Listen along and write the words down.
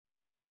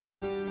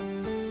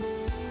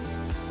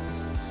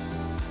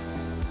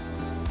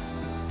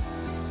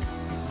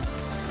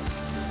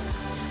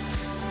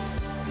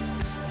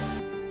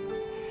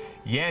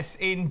Yes,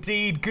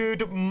 indeed.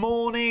 Good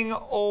morning,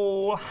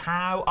 all.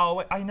 How are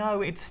we? I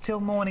know, it's still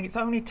morning. It's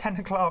only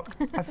 10 o'clock.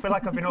 I feel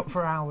like I've been up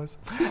for hours.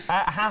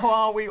 How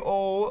are we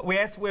all?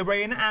 Yes,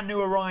 we're in our new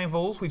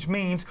arrivals, which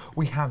means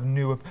we have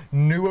new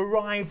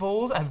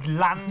arrivals have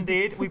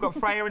landed. We've got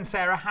Freya and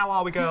Sarah. How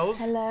are we, girls?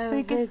 Hello.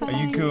 We're good. Are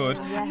you good?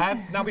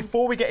 Yes. Now,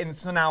 before we get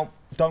into now,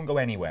 don't go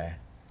anywhere.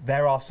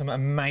 There are some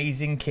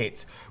amazing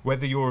kits,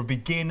 whether you're a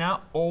beginner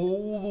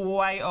all the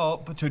way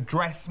up to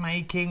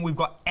dressmaking. We've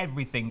got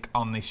everything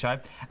on this show,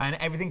 and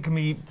everything can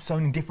be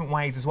sewn in different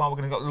ways as well. We're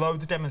going to got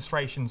loads of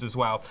demonstrations as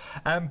well.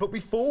 But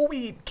before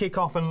we kick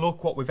off and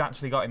look what we've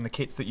actually got in the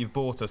kits that you've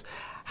bought us,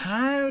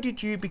 how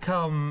did you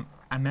become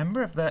a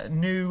member of the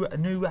new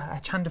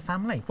Hochanda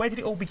family? Where did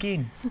it all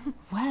begin?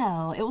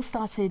 Well, it all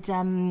started,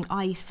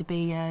 I used to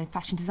be a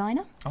fashion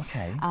designer.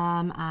 Okay.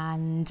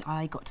 And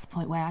I got to the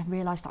point where I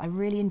realised that I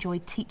really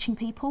enjoyed teaching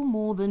people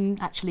more than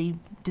actually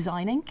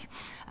designing.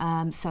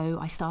 So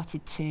I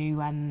started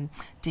to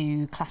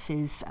do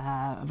classes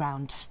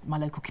around my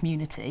local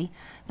community.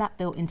 That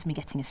built into me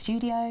getting a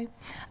studio,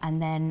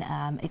 and then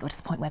it got to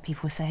the point where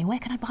people were saying, where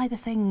can I buy the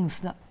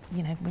things that,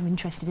 you know, we're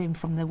interested in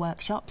from the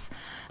workshops?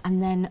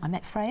 And then I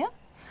met Freya.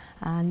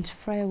 And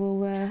Freya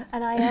will...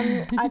 And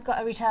I've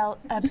got a retail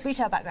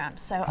background,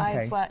 so okay.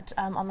 I've worked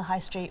on the high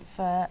street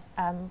for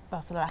well,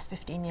 for the last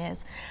 15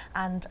 years,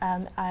 and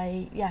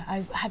I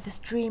had this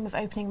dream of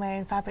opening my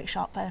own fabric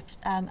shop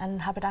and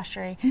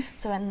haberdashery.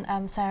 So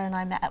when Sarah and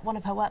I met at one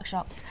of her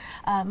workshops,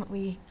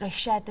 we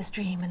shared this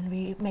dream and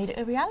we made it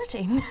a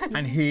reality.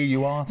 And here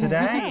you are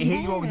today.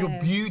 Here you are with your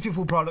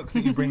beautiful products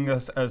that you bring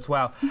us as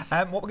well.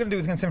 What we're going to do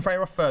is going to send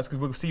Freya off first,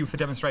 because we'll see you for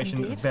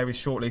demonstration very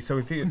shortly. So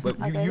if you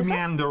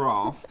meander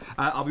off.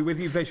 I'll be with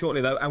you very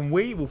shortly though, and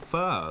we will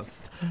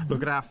first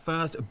look at our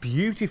first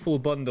beautiful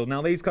bundle.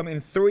 Now these come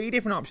in 3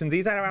 different options.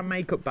 These are our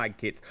makeup bag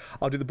kits.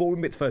 I'll do the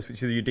boring bits first,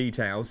 which is your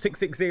details.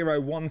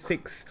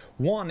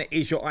 660161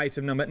 is your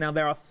item number. Now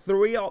there are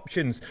 3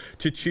 options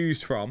to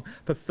choose from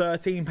for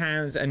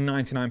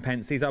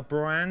 £13.99. These are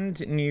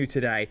brand new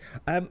today.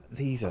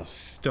 These are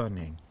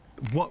stunning.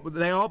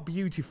 They are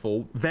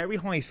beautiful, very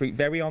high street,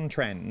 very on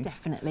trend.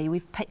 Definitely.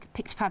 We've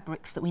picked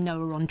fabrics that we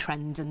know are on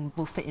trend and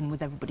will fit in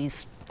with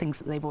everybody's things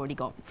that they've already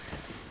got.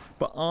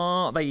 But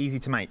are they easy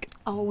to make?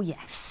 Oh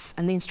yes,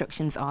 and the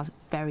instructions are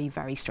very,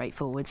 very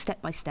straightforward,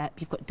 step by step.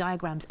 You've got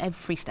diagrams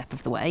every step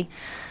of the way,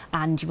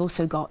 and you've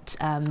also got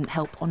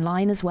help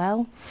online as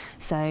well.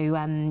 So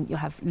you'll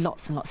have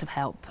lots and lots of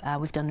help.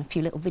 We've done a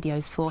few little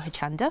videos for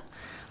Hochanda,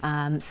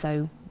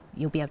 so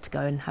you'll be able to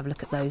go and have a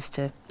look at those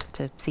to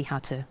see how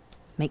to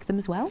make them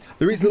as well.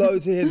 There is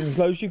loads here. There's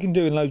loads you can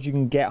do and loads you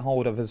can get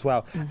hold of as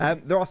well.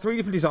 There are 3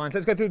 different designs.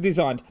 Let's go through the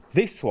design.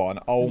 This one,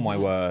 oh my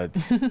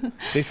words.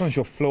 This one's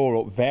your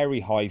floral, very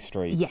high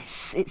street.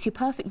 Yes, it's your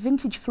perfect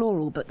vintage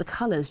floral, but the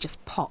colours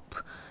just pop.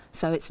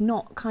 So it's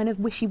not kind of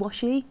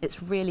wishy-washy.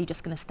 It's really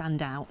just going to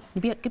stand out.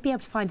 You'll be able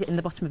to find it in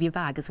the bottom of your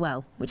bag as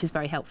well, which is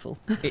very helpful.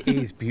 It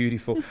is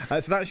beautiful.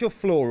 So that's your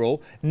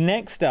floral.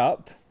 Next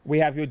up, we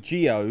have your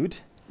geode.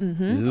 Look,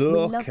 we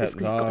love this because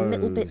it's got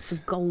little bits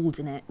of gold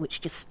in it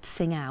which just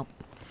sing out.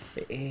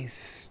 It is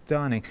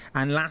stunning.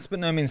 And last but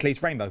no means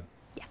least, rainbow.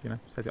 Yeah. You know,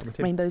 says it on the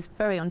tin. Rainbow's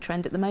very on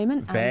trend at the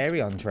moment.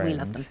 Very on trend. We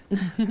love them.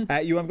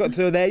 You have got,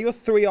 so there are your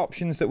 3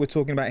 options that we're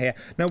talking about here.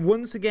 Now,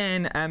 once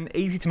again,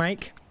 easy to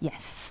make.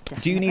 Yes,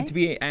 definitely. Do you need to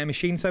be a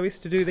machine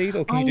sewist to do these,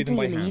 or can you do them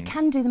by hand? You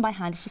can do them by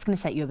hand. It's just going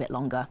to take you a bit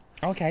longer.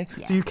 Okay,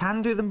 yeah. So you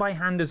can do them by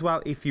hand as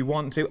well if you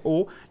want to,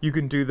 or you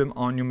can do them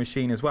on your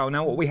machine as well.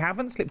 Now, what we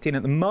haven't slipped in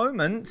at the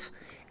moment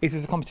is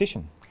there's a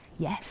competition.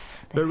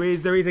 Yes, there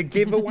is a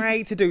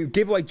giveaway to do.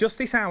 Giveaway just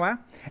this hour.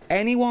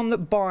 Anyone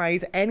that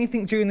buys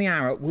anything during the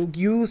hour,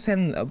 you will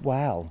send,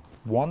 well,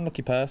 1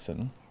 lucky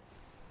person,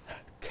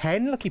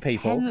 10 lucky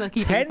people.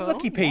 10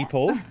 lucky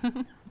people.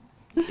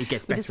 It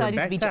gets better and better.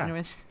 We decided to be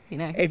generous, you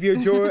know. If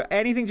you draw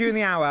anything during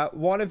the hour,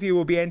 1 of you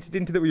will be entered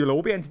into you'll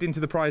all be entered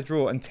into the prize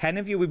draw, and 10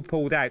 of you will be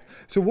pulled out.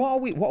 So what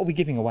are we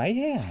giving away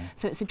here?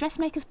 So it's a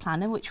dressmaker's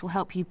planner, which will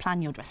help you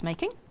plan your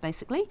dressmaking,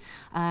 basically.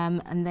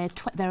 And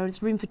there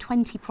is room for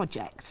 20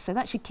 projects, so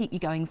that should keep you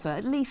going for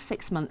at least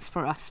 6 months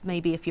for us.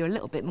 Maybe if you're a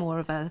little bit more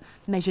of a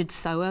measured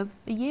sewer,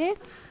 a year.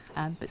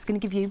 But it's going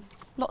to give you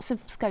lots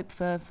of scope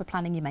for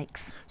planning your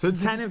makes. So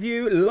 10 of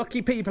you lucky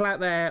people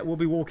out there will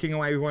be walking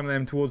away with one of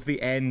them towards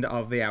the end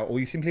of the hour. All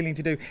you simply need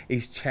to do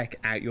is check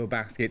out your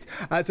baskets.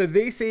 So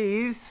this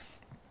is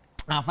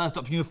our first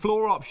option, your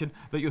floral option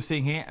that you're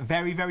seeing here.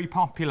 Very, very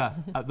popular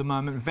at the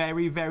moment.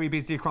 Very, very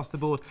busy across the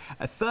board.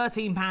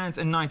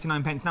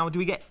 £13.99. Now, do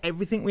we get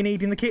everything we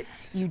need in the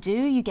kits? You do.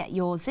 You get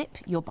your zip,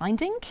 your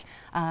binding,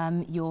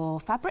 your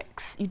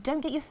fabrics. You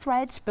don't get your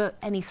thread, but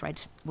any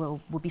thread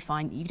will be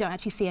fine. You don't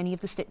actually see any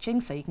of the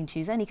stitching, so you can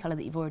choose any colour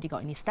that you've already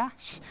got in your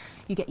stash.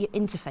 You get your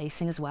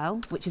interfacing as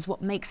well, which is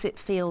what makes it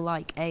feel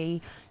like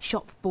a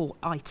shop-bought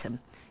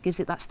item. Gives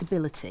it that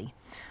stability.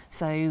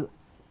 So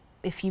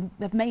if you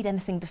have made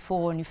anything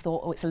before and you've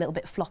thought, oh, it's a little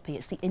bit floppy,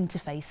 it's the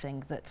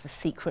interfacing that's a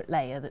secret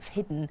layer that's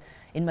hidden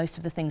in most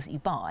of the things that you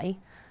buy,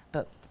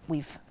 but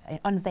we've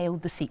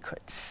unveiled the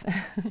secrets.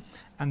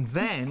 And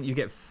then you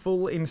get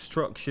full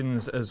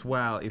instructions as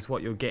well, is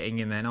what you're getting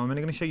in there. Now, I'm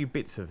only going to show you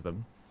bits of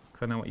them,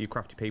 because I know what you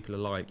crafty people are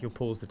like. You'll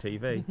pause the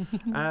TV.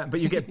 But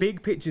you get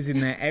big pictures in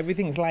there.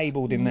 Everything's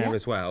labelled in there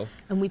as well.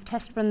 And we've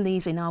test run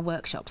these in our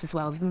workshops as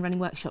well. We've been running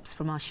workshops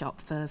from our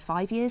shop for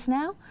 5 years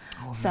now.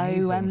 Oh, so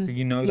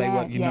you know they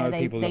work, you know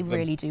people love them. They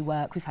really do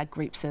work. We've had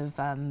groups of,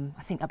 I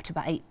think, up to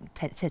about 8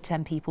 to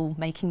 10 people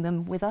making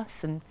them with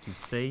us. And you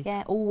see?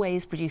 Yeah,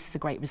 always produces a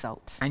great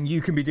result. And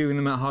you can be doing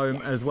them at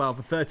home as well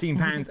for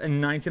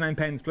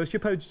 £13.99 plus your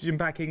postage and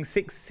packing.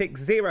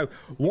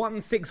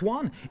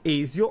 660161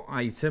 is your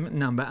item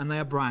number, and they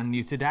are brand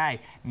new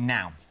today.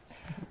 Now,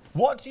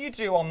 what do you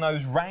do on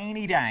those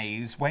rainy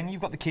days when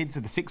you've got the kids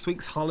at the 6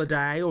 weeks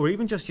holiday, or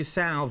even just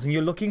yourselves, and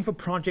you're looking for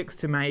projects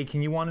to make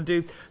and you want to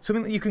do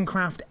something that you can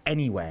craft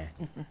anywhere?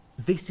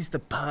 This is the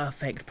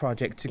perfect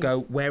project to go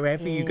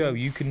wherever you go.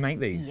 You can make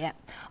these. Yeah,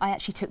 I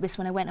actually took this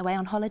when I went away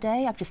on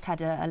holiday. I've just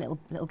had a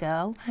little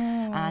girl,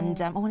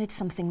 and I wanted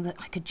something that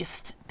I could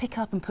just pick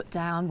up and put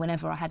down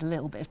whenever I had a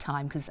little bit of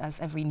time, because as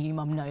every new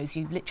mum knows,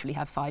 you literally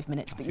have 5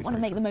 minutes, but you want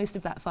to make the most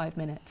of that 5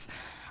 minutes.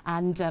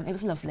 And it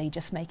was lovely,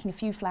 just making a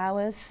few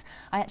flowers.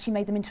 I actually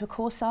made them into a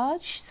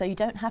corsage, so you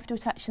don't have to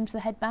attach them to the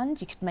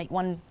headband. You could make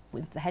one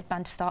with the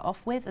headband to start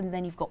off with, and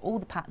then you've got all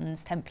the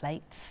patterns,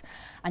 templates,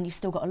 and you've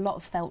still got a lot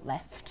of felt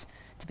left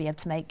to be able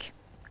to make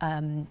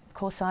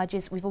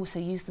corsages. We've also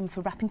used them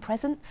for wrapping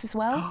presents as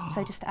well,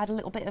 so just to add a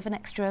little bit of an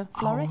extra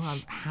flourish. Oh,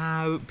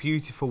 how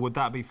beautiful would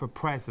that be for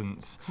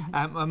presents?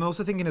 I'm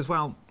also thinking as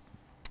well,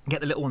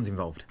 get the little ones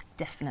involved.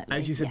 Definitely.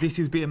 As you said, this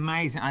would be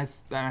amazing. I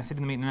said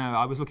in the meeting, no,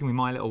 I was looking with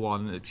my little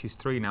one, she's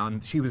 3 now,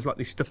 and she was like,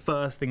 this is the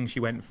first thing she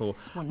went for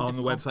on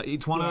the website.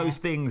 It's one of those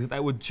things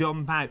that would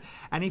jump out.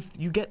 And if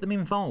you get them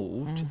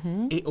involved,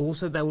 it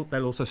also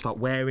they'll also start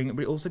wearing it,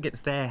 but it also gets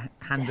their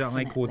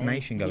hand-eye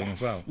coordination going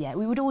as well. Yeah,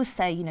 we would always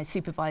say, you know,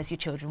 supervise your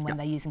children when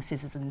they're using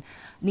scissors and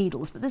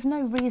needles, but there's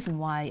no reason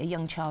why a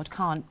young child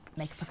can't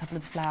make up a couple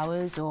of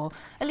flowers, or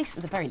at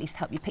the very least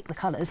help you pick the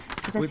colours,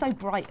 because they're so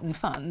bright and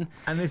fun.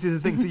 And this is the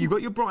thing, so you've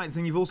got your brights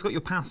and you've also got your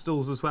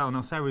pastels as well.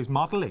 Now Sarah is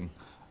modelling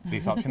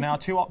this option. There are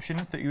 2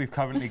 options that you've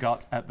currently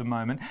got at the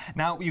moment.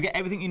 Now you get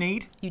everything you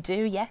need. You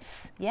do,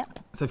 yes. Yep.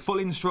 So full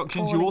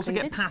instructions. All you also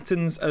included. get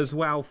patterns as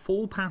well,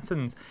 full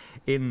patterns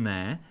in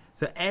there.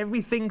 So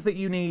everything that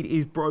you need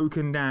is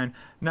broken down.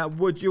 Now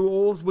would you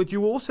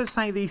also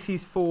say this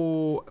is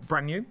for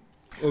brand new?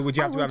 Or would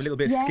you have to have a little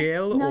bit of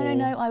skill?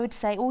 No. I would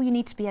say all you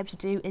need to be able to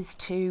do is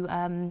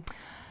to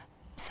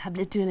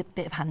do a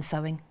bit of hand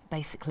sewing,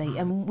 basically,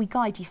 and we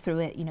guide you through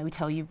it. You know, we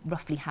tell you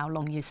roughly how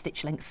long your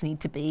stitch lengths need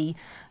to be,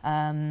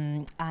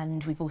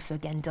 and we've also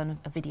again done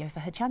a video for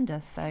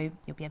Hochanda, so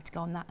you'll be able to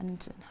go on that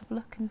and have a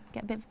look and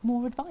get a bit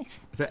more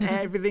advice. So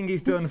everything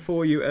is done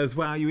for you as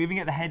well. You even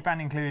get the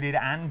headband included,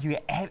 and you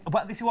get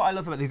well, this is what I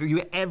love about this, you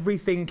get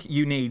everything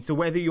you need. So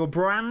whether you're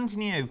brand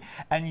new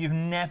and you've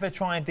never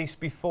tried this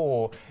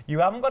before, you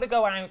haven't got to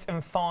go out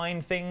and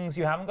find things,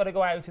 you haven't got to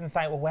go out and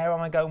think, well, where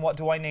am I going, what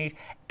do I need?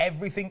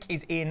 Everything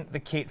is in the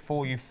kit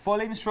for you.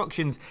 Full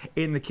instructions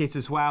in the kit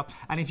as well.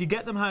 And if you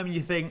get them home and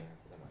you think,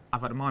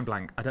 I've had a mind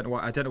blank, I don't know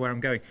where I'm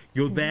going,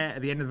 you're there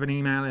at the end of an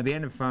email, at the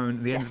end of the phone,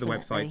 at the end of the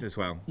website as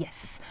well.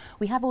 Yes.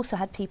 We have also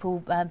had people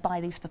buy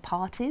these for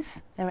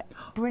parties. They're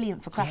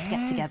brilliant for craft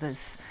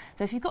get-togethers.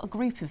 So if you've got a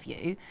group of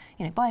you,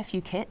 buy a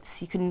few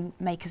kits. You can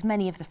make as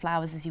many of the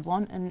flowers as you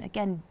want, and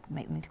again,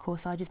 make them into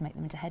corsages, make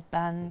them into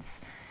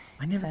headbands.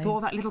 I never thought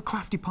of that, little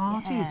crafty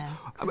parties.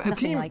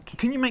 Yeah,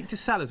 can you make to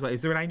sell as well?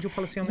 Is there an angel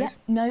policy on this?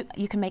 No,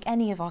 you can make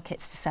any of our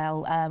kits to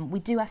sell. We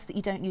do ask that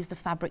you don't use the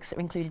fabrics that are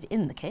included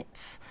in the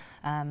kits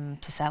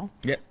to sell,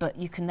 but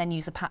you can then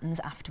use the patterns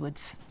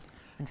afterwards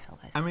and sell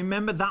those. And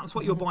remember, that's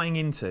what you're buying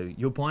into.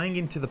 You're buying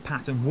into the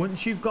pattern.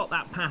 Once you've got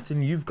that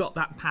pattern, you've got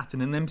that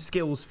pattern and them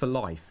skills for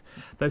life.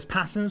 Those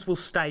patterns will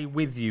stay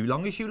with you.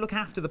 Long as you look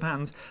after the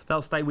patterns,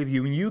 they'll stay with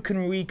you. And you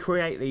can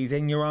recreate these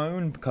in your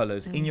own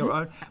colours, in your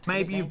own. Absolutely.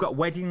 Maybe you've got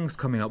weddings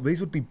coming up.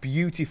 These would be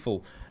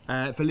beautiful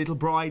for little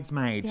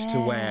bridesmaids to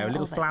wear,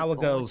 little flower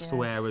girls to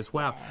wear as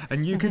well. Yes.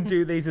 And you can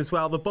do these as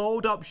well. The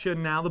bold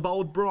option now, the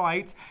bold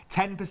bright,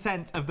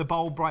 10% of the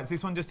bold brights.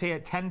 This one just here,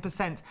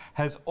 10%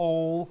 has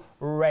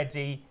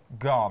already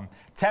gone.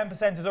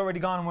 10% has already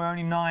gone and we're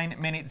only 9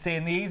 minutes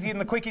in. The easy and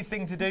the quickest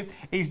thing to do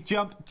is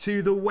jump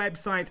to the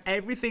website.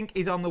 Everything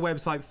is on the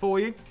website for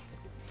you.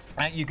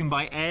 You can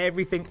buy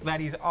everything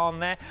that is on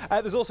there.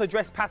 There's also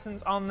dress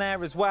patterns on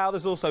there as well.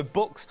 There's also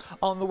books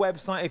on the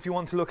website if you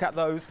want to look at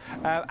those.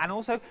 And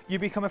also, you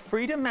become a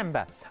Freedom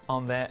member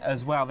on there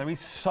as well. There is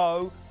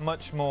so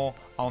much more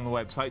on the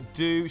website.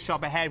 Do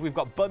shop ahead. We've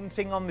got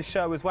bunting on the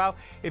show as well.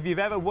 If you've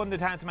ever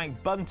wondered how to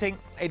make bunting,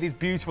 it is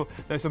beautiful.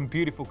 There's some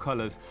beautiful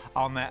colours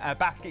on there.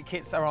 Basket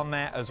kits are on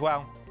there as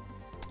well.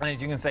 And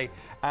as you can see,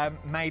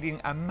 amazing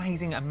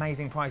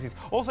prices.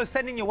 Also,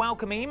 send in your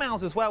welcome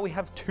emails as well. We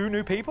have 2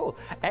 new people,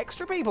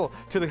 extra people,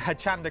 to the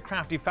Hochanda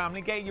Crafty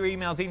family. Get your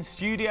emails in.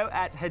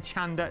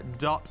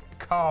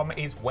 studio@hochanda.com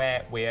is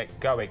where we're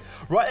going.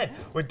 Right then,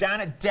 we're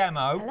down at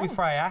demo with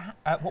Freya.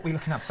 What are we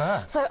looking at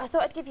first? So I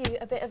thought I'd give you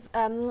a bit of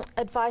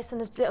advice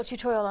and a little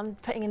tutorial on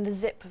putting in the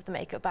zip of the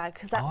makeup bag,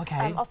 because that's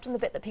often the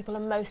bit that people are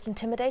most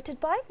intimidated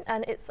by,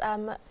 and it's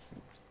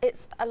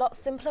a lot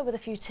simpler with a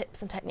few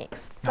tips and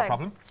techniques. No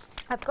problem.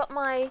 I've got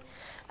my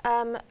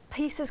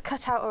pieces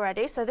cut out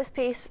already. So this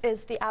piece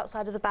is the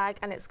outside of the bag,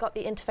 and it's got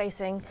the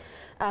interfacing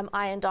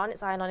ironed on.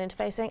 It's iron-on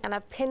interfacing, and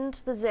I've pinned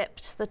the zip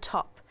to the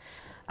top.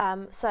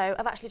 So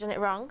I've actually done it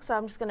wrong, so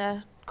I'm just going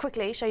to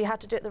quickly show you how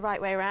to do it the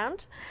right way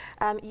around.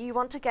 You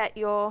want to get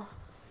your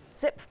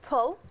zip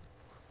pull,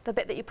 the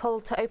bit that you pull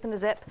to open the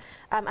zip,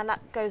 and that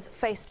goes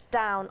face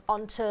down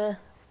onto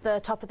the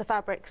top of the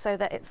fabric so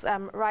that it's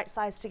right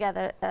sides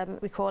together,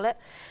 we call it.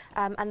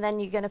 And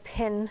then you're going to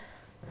pin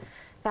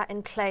that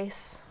in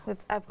place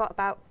with, I've got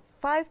about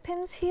 5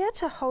 pins here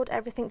to hold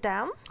everything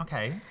down.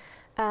 Okay.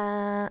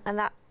 And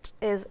that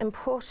is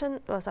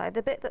important,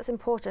 the bit that's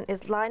important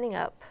is lining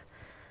up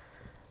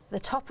the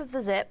top of the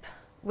zip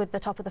with the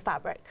top of the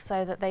fabric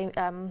so that they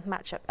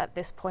match up at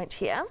this point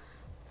here.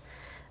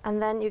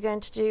 And then you're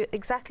going to do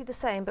exactly the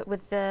same, but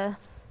with the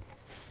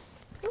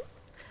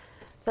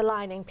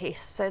lining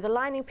piece. So the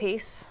lining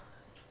piece,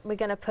 we're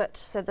going to put,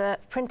 so the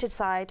printed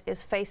side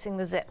is facing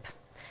the zip.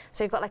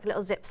 So you've got like a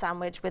little zip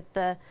sandwich with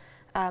the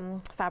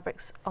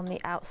fabrics on the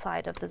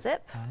outside of the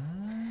zip.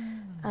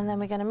 And then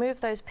we're going to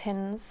move those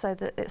pins so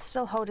that it's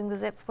still holding the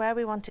zip where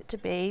we want it to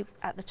be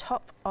at the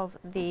top of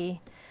the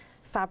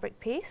fabric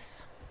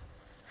piece.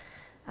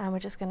 And we're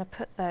just going to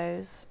put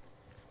those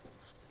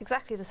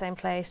exactly the same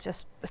place,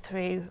 just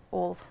through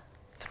all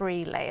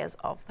 3 layers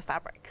of the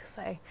fabric.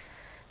 So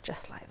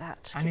just like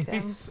that. And is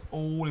this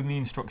all in the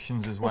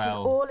instructions as well? This is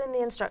all in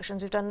the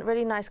instructions. We've done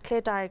really nice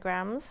clear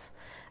diagrams,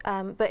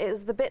 but it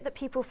was the bit that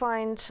people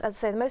find, as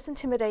I say, the most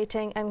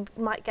intimidating and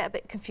might get a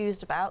bit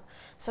confused about.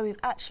 So we've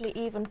actually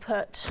even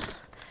put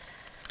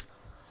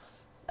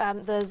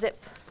the zip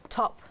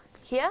top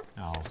here.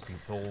 Oh, so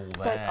it's all there.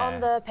 So it's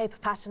on the paper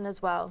pattern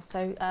as well.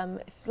 So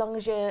as long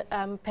as you're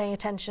paying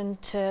attention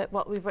to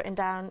what we've written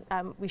down,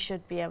 we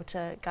should be able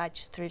to guide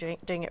you through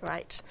doing it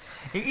right.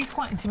 It is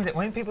quite intimidating.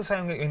 When people say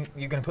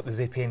you're going to put the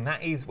zip in,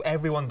 that is,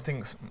 everyone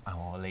thinks,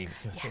 oh, I'll leave it,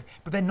 just it.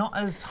 But they're not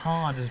as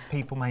hard as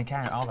people make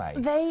out, are they?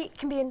 They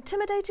can be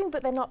intimidating,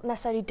 but they're not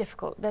necessarily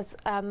difficult. There's,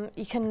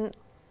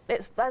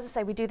 as I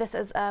say, we do this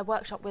as a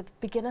workshop with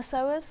beginner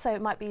sewers, so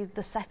it might be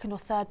the 2nd or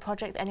 3rd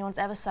project anyone's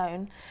ever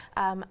sewn,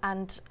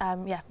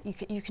 yeah,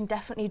 you can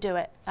definitely do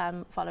it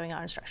following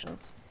our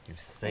instructions. You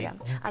see. Yeah.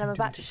 And I'm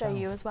about to show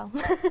you as well.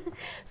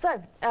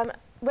 So,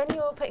 when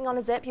you're putting on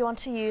a zip, you want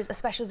to use a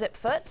special zip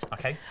foot.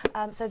 Okay.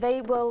 So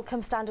they will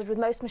come standard with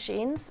most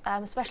machines,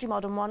 especially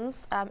modern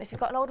ones. If you've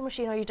got an older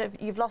machine or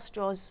you've lost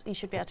yours, you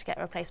should be able to get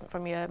a replacement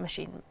from your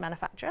machine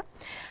manufacturer.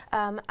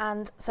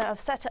 And so I've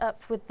set it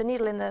up with the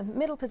needle in the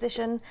middle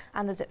position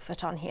and the zip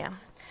foot on here.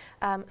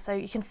 So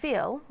you can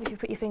feel, if you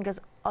put your fingers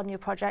on your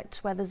project,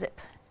 where the zip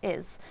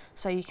is,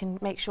 so you can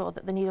make sure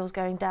that the needle's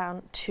going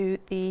down to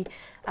the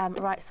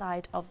right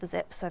side of the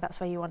zip, so that's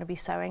where you want to be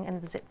sewing,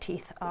 and the zip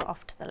teeth are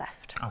off to the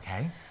left.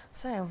 Okay.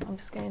 So I'm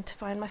just going to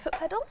find my foot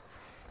pedal,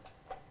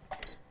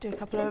 do a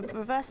couple of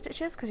reverse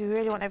stitches because you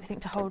really want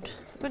everything to hold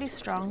really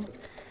strong,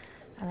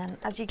 and then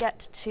as you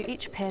get to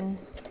each pin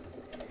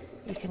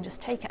you can just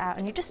take it out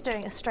and you're just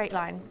doing a straight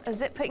line.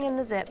 Putting in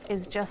the zip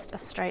is just a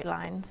straight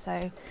line,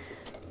 so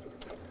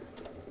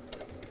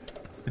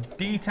the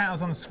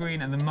details on the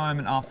screen at the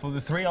moment are for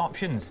the 3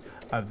 options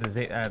of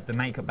the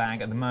makeup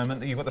bag at the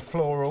moment. You've got the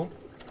floral,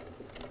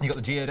 you've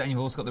got the geode, and you've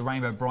also got the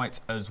rainbow brights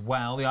as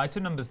well. The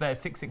item numbers there,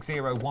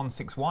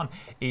 660161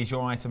 is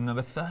your item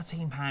number,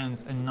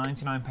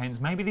 £13.99.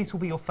 Maybe this will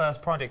be your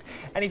first project.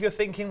 And if you're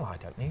thinking, well, I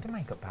don't need a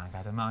makeup bag,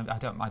 Adam, I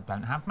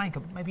don't have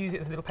makeup, maybe use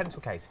it as a little pencil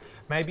case.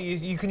 Maybe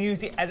you can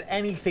use it as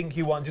anything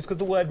you want. Just because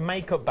the word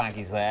makeup bag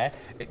is there,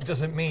 it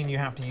doesn't mean you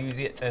have to use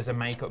it as a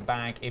makeup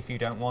bag if you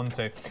don't want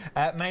to.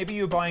 Maybe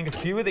you're buying a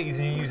few of these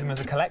and you use them as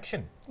a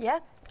collection. Yeah.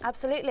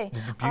 Absolutely.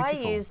 I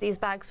use these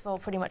bags for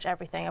pretty much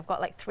everything. I've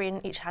got like 3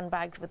 in each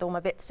handbag with all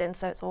my bits in,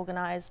 so it's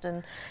organised,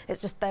 and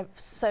it's just, they're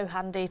so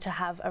handy to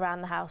have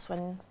around the house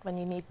when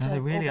you need to. They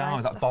really are,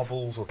 stuff. like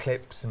bobbles or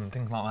clips and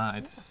things like that.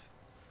 It's...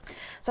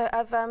 So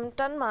I've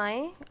done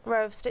my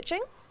row of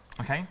stitching.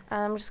 Okay.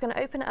 And I'm just going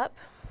to open it up,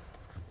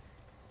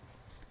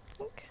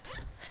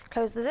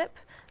 close the zip,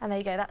 and there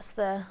you go. That's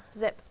the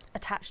zip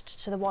attached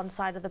to the one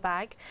side of the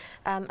bag,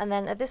 and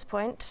then at this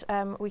point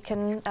we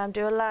can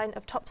do a line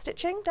of top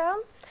stitching down,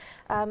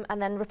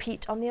 and then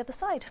repeat on the other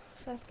side.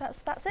 So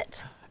that's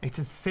it. It's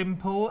as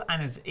simple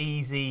and as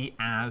easy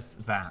as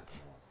that.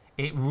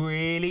 It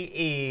really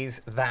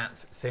is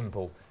that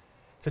simple.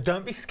 So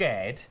don't be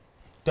scared.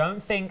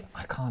 Don't think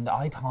I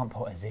can't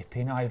put a zip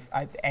in.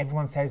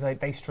 Everyone says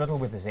they struggle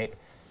with the zip.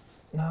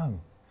 No.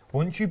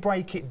 Once you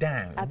break it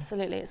down...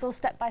 Absolutely. It's all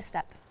step by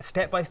step.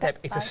 Step by step.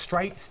 It's a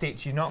straight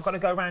stitch. You've not got to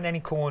go around any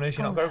corners.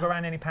 You're not going to go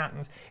around any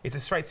patterns. It's a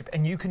straight step.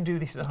 And you can do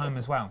this at home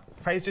as well.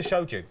 Freya's just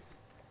showed you.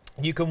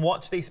 You can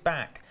watch this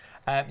back.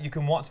 You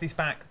can watch this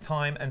back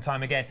time and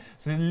time again.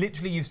 So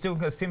literally you've still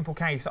got a simple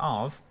case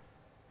of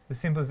the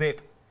simple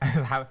zip.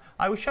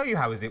 I will show you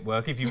how a zip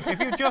works if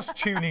you're just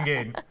tuning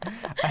in.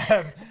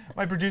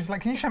 My producer's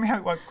like, can you show me how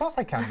it works? Of course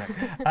I can.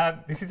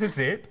 This is a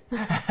zip.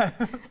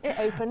 It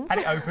opens. And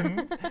it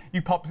opens.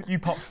 You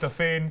pop stuff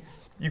in.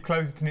 You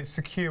close it and it's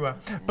secure.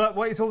 But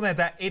what it's all there,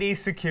 that it is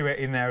secure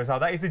in there as well.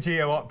 That is the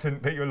geo option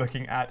that you're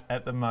looking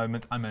at the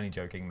moment. I'm only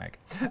joking, Meg.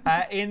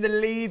 In the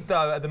lead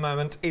though at the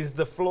moment is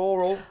the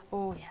floral.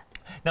 Oh yeah.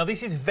 Now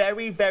this is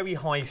very, very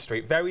high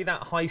street, very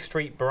that high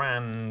street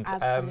brand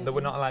that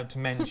we're not allowed to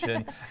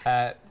mention,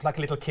 like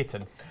a little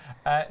kitten.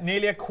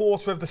 Nearly a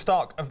quarter of the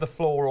stock of the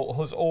floral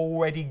has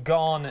already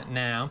gone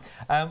now.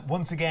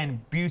 Once again,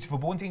 beautiful,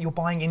 but once again, you're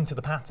buying into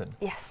the pattern.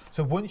 Yes.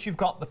 So once you've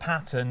got the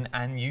pattern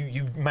and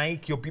you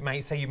make your,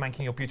 say you're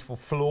making your beautiful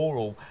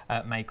floral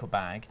makeup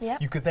bag,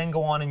 you could then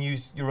go on and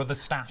use your other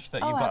stash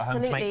that you've got at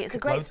home to make. It's a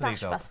great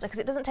stash buster because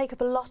it doesn't take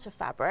up a lot of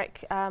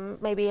fabric,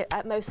 maybe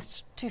at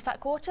most 2 fat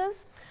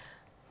quarters.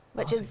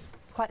 Which is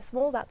quite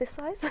small, about this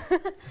size.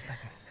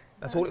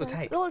 That's all it would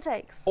take. All it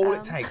takes. All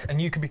it takes,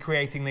 and you could be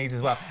creating these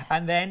as well.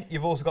 And then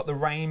you've also got the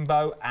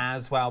rainbow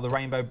as well. The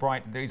rainbow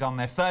bright that is on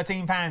there.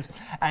 £13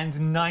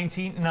 and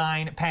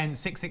 99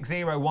 pence.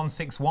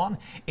 660161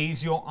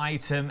 is your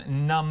item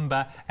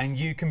number, and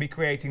you can be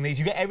creating these.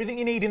 You get everything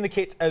you need in the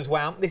kit as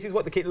well. This is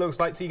what the kit looks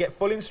like, so you get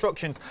full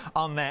instructions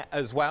on there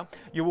as well.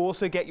 You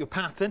also get your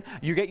pattern.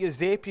 You get your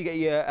zip. You get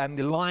your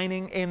the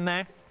lining in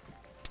there.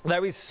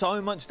 There is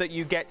so much that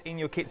you get in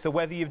your kit, so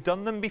whether you've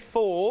done them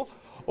before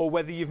or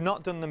whether you've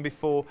not done them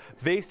before,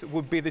 this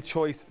would be the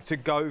choice to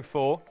go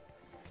for.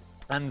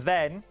 And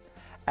then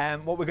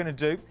what we're going to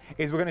do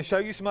is we're going to show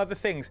you some other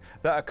things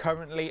that are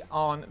currently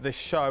on the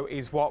show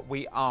is what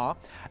we are.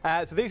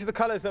 So these are the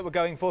colours that we're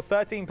going for.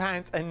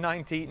 £13 and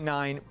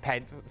 99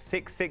 pence.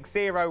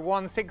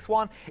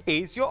 660161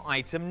 is your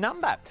item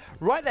number.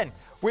 Right then,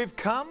 we've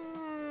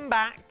come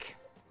back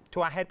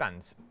to our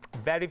headbands.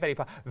 Very, very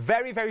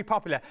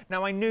popular.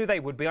 Now, I knew they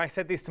would be. I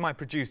said this to my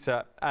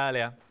producer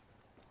earlier.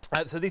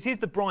 So this is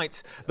the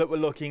brights that we're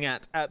looking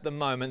at the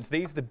moment.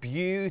 These are the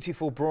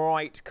beautiful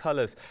bright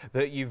colours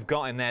that you've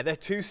got in there. They're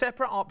 2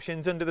 separate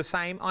options under the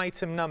same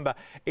item number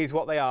is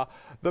what they are.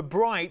 The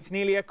brights,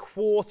 nearly a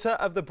quarter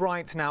of the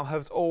brights now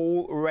has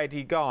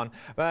already gone.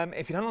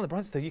 If you don't know the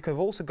brights though, you could have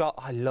also got,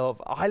 I love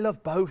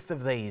both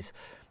of these.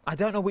 I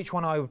don't know which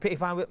one I would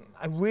pick. I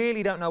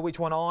really don't know which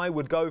one I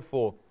would go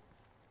for.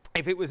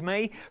 If it was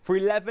me, for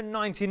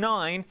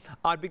 £11.99,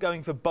 I'd be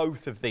going for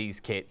both of these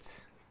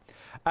kits.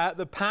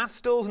 The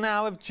pastels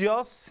now have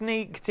just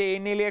sneaked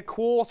in. Nearly a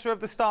quarter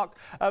of the stock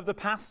of the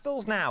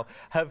pastels now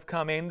have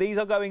come in. These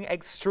are going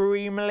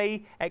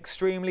extremely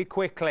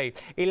quickly.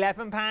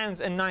 £11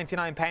 and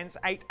 99 pence.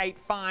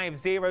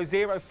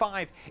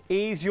 885005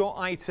 is your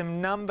item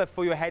number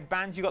for your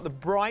headbands. You've got the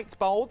bright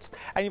bolts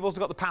and you've also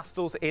got the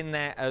pastels in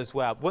there as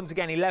well. Once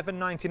again,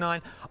 £11.99.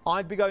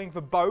 I'd be going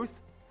for both.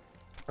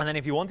 And then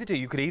if you wanted to,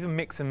 you could even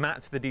mix and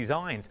match the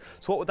designs.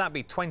 So what would that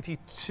be?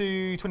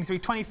 22, 23,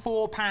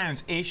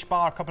 £24-ish,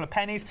 bar a couple of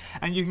pennies,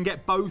 and you can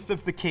get both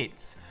of the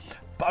kits.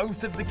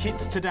 Both of the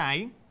kits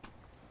today.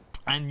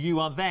 And you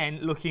are then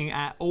looking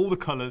at all the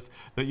colours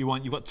that you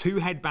want. You've got 2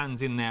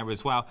 headbands in there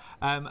as well.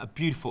 A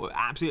beautiful,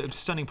 absolutely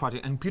stunning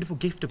project, and beautiful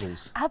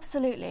giftables.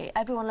 Absolutely.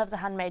 Everyone loves a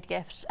handmade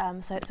gift,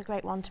 so it's a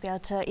great one to be able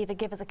to either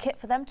give as a kit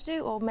for them to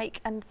do or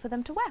make and for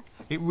them to wear.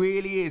 It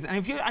really is. And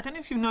if you, I don't know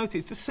if you've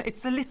noticed,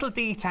 it's the little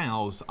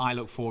details I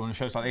look for in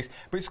shows like this,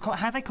 but it's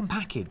how they come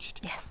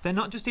packaged. Yes. They're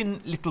not just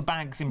in little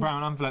bags in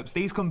brown envelopes.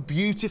 These come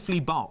beautifully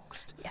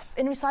boxed. Yes,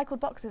 in recycled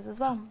boxes as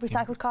well.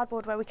 Recycled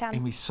cardboard where we can.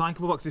 In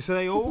recyclable boxes, so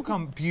they all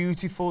come beautiful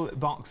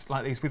boxed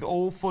like this with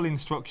all full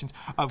instructions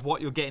of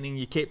what you're getting in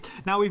your kit.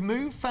 Now we've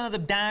moved further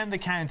down the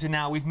counter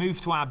now. We've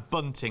moved to our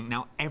bunting.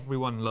 Now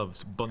everyone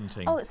loves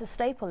bunting. Oh, it's a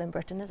staple in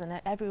Britain, isn't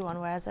it?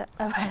 Everyone wears it.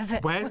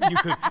 Well, you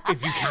could,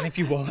 if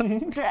you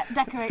want.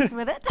 Decorates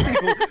with it.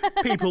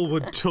 People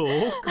would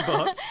talk,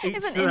 but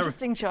it's an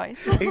interesting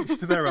choice. Each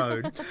to their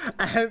own.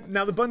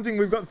 Now the bunting,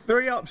 we've got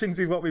 3 options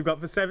is what we've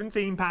got for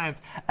 £17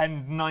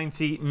 and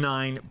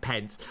 99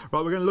 pence.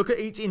 Right, we're going to look at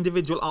each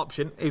individual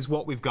option is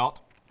what we've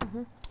got.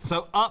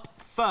 So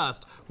up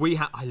first, we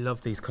have... I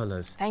love these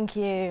colours. Thank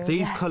you.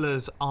 These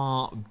colours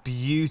are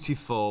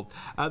beautiful.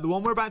 The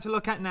one we're about to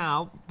look at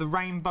now, the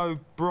Rainbow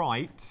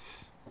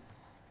Brights.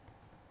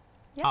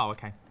 Yep. Oh,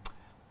 OK.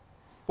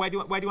 Where do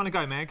you want to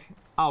go, Meg?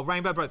 Oh,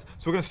 Rainbow Brights.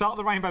 So we're going to start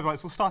with the Rainbow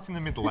Brights. We'll start in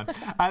the middle then.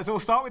 So we'll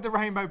start with the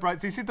Rainbow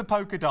Brights. This is the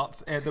polka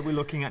dots that we're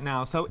looking at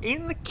now. So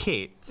in the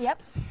kit,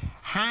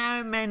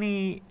 how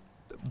many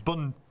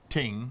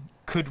bunting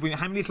could we?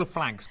 How many little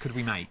flags could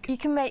we make? You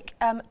can make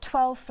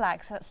 12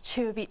 flags. So that's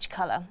 2 of each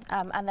colour,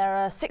 and there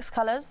are 6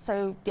 colours.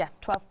 So yeah,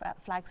 12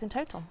 flags in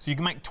total. So you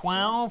can make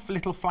 12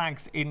 little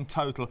flags in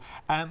total,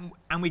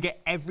 and we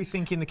get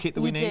everything in the kit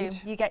that we need. You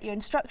do. You get your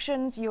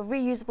instructions, your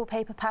reusable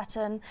paper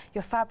pattern,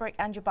 your fabric,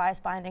 and your bias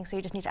binding. So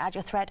you just need to add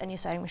your thread and your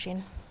sewing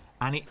machine.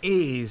 And it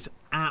is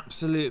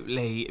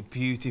absolutely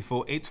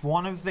beautiful. It's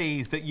one of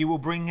these that you will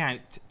bring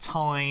out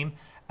time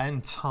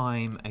and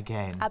time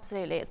again.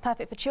 Absolutely. It's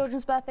perfect for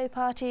children's birthday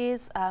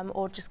parties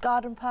or just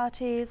garden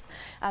parties.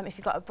 If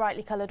you've got a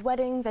brightly coloured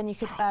wedding, then you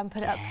could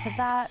put it up for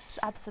that.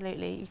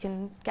 Absolutely. You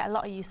can get a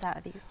lot of use out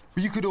of these.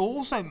 But you could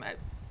also...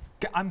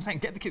 I'm saying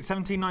get the kit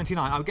 $17.99.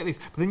 I'll get these,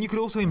 but then you could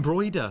also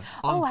embroider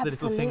onto the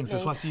little things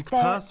as well, so you could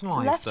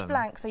personalise them. Left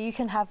blank, so you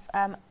can have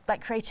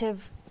like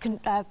creative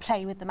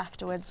play with them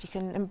afterwards. You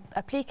can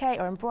applique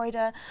or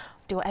embroider,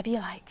 do whatever you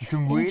like. You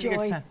can really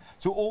get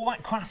so all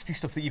that crafty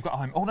stuff that you've got at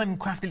home, all them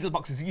crafty little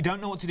boxes that you don't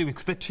know what to do with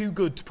because they're too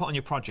good to put on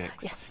your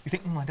projects. Yes. You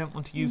think, I don't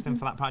want to use them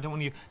for that. I don't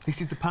want to.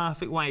 This is the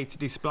perfect way to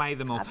display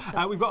them all.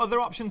 Absolutely. We've got other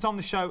options on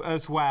the show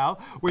as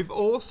well. We've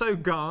also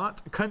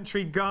got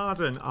Country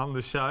Garden on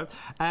the show.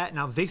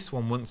 Now this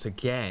one, once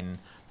again,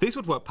 this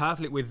would work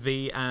perfectly with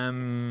the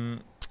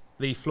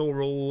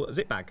floral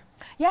zip bag.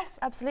 Yes,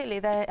 absolutely.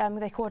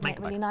 They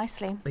coordinate really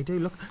nicely. They do.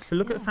 Look at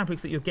the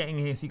fabrics that you're getting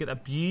here. So you get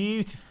that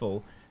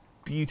beautiful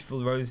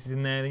roses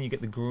in there, then you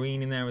get the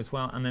green in there as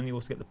well, and then you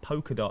also get the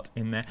polka dot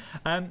in there.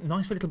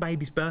 Nice for a little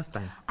baby's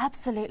birthday.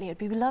 Absolutely, it'd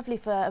be lovely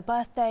for a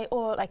birthday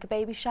or like a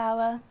baby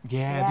shower.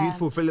 Yeah,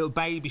 beautiful for a little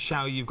baby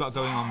shower you've got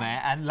going on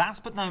there. And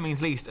last but no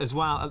means least as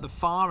well, at the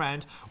far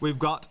end, we've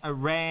got a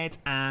red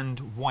and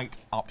white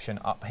option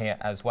up here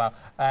as well.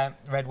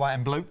 Red, white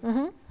and blue.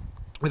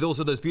 With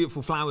also those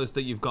beautiful flowers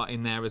that you've got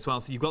in there as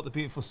well. So you've got the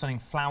beautiful stunning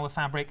flower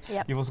fabric,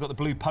 you've also got the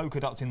blue polka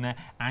dots in there,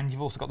 and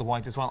you've also got the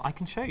white as well. I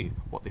can show you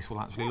what this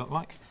will actually look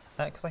like,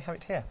 because I have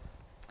it here.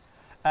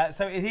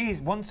 So it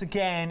is, once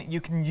again,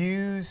 you can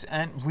use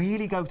and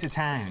really go to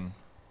town.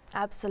 Yes,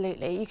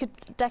 absolutely. You could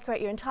decorate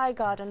your entire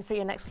garden for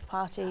your next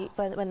party.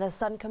 When the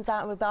sun comes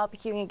out and we're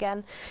barbecuing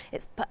again,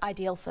 it's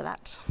ideal for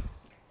that.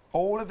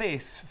 All of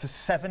this for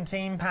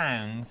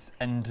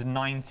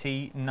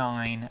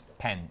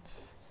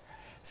 £17.99.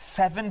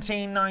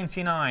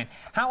 £17.99.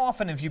 How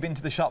often have you been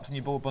to the shops and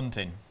you bought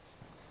bunting?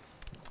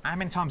 How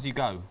many times do you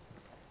go?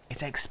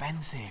 It's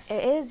expensive.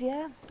 It is,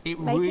 yeah. It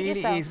really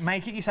is.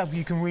 Make it yourself.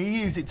 You can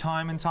reuse it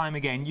time and time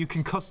again. You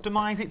can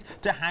customise it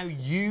to how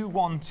you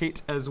want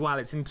it as well.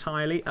 It's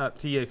entirely up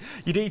to you.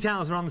 Your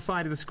details are on the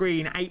side of the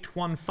screen.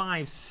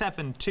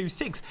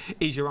 815726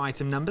 is your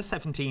item number,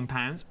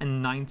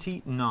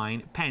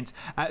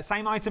 £17.99.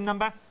 Same item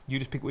number. You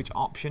just pick which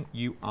option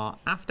you are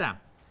after.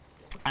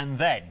 And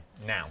then,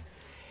 now,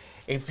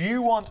 if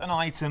you want an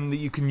item that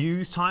you can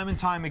use time and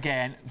time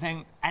again,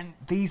 then, and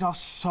these are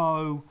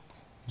so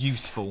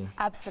useful.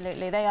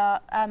 Absolutely. They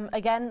are,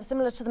 again,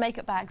 similar to the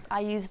makeup bags.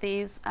 I use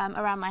these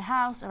around my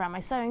house, around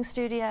my sewing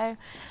studio.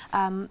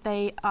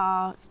 They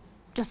are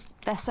just,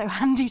 they're so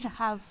handy to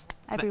have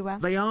everywhere.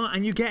 They are,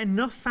 and you get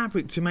enough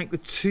fabric to make the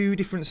 2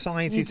 different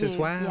sizes as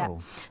well. Yeah.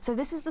 So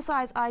this is the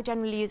size I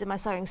generally use in my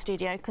sewing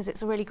studio because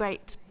it's a really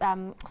great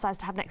size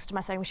to have next to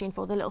my sewing machine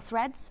for the little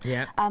threads.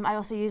 Yeah. I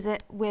also use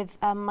it with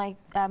my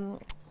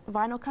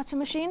vinyl cutter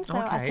machine, so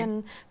I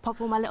can pop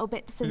all my little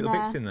bits in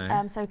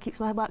there. So it keeps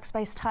my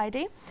workspace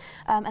tidy.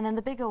 And then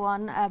the bigger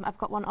one, I've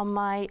got one on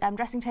my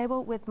dressing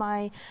table with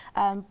my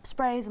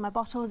sprays and my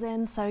bottles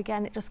in. So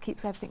again, it just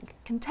keeps everything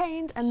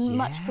contained and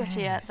much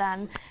prettier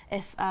than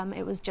if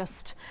it was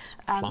just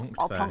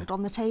plonked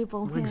on the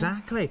table. Well,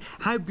 exactly.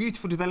 How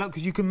beautiful do they look?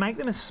 Because you can make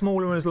them as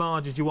small or as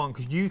large as you want,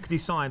 because you can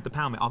decide the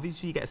pound.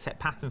 Obviously, you get a set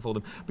pattern for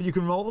them, but you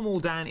can roll them all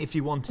down if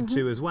you wanted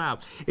to as well.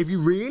 If you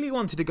really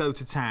wanted to go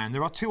to town,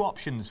 there are 2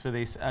 options for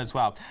this as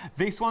well.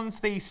 This one's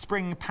the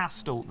spring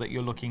pastel that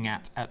you're looking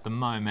at the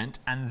moment,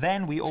 and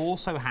then we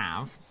also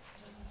have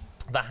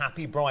the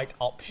Happy Bright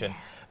option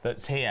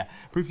that's here.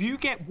 But if you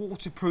get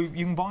waterproof,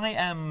 you can buy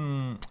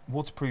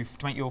waterproof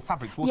to make your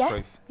fabrics waterproof.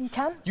 Yes, you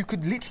can. You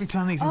could literally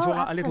turn these into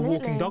a little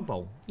walking dog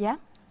bowl. Yeah.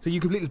 So you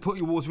could literally put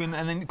your water in,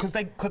 and then because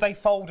they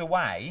fold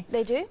away.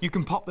 They do. You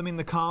can pop them in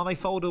the car. They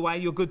fold away.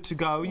 You're good to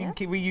go. You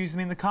can reuse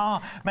them in the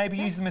car. Maybe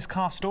use them as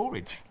car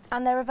storage.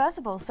 And they're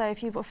reversible, so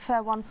if you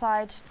prefer one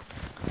side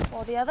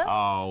or the other.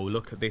 Oh,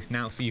 look at this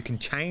now. So you can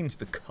change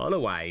the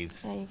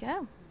colourways. There you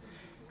go.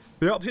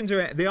 The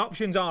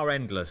options are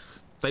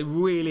endless. They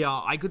really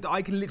are. I could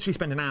literally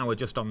spend an hour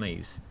just on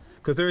these.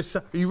 Because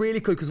you really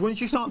could. Because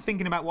once you start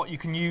thinking about what you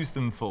can use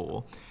them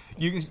for,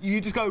 you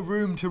just go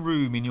room to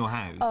room in your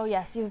house. Oh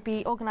yes, you'd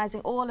be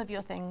organising all of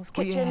your things: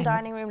 kitchen,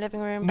 dining room,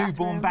 living room,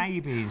 newborn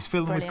bathroom. babies.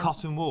 Fill them with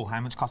cotton wool. How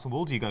much cotton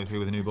wool do you go through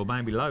with a newborn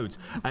baby? Loads.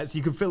 So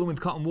you can fill them with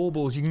cotton wool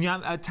balls. You can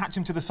attach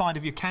them to the side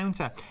of your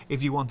counter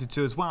if you wanted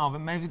to as well.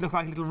 But maybe look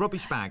like a little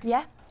rubbish bag.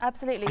 Yeah.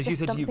 absolutely. As you Just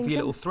said, dump for things your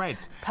in. little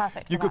threads. It's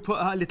perfect You for could that.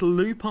 put a little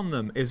loop on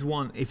them as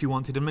one if you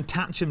wanted them,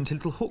 attach them to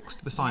little hooks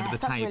to the side of the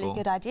That's a table. really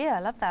good idea. I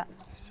love that.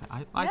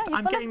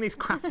 I'm getting this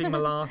crafty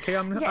malarkey.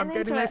 I'm getting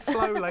into there it.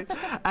 slowly.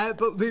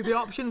 But the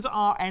options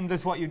are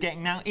endless what you're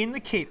getting. Now, in the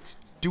kits,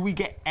 do we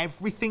get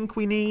everything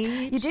we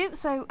need? You do.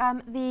 So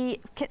the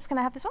kit's going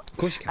to have this one. Of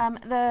course you can.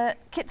 The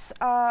kits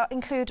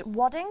include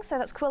wadding, so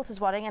that's quilter's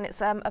wadding, and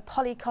it's a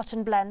poly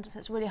cotton blend, so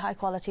it's a really high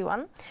quality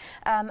one,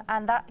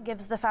 and that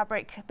gives the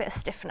fabric a bit of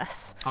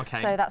stiffness.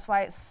 Okay. So that's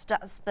why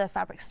the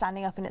fabric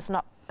standing up and it's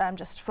not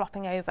just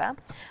flopping over,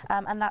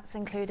 and that's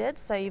included.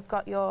 So you've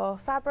got your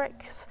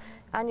fabrics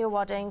and your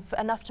wadding,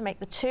 enough to make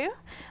the two,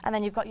 and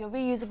then you've got your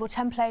reusable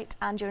template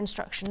and your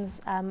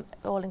instructions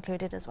all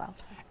included as well.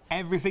 So.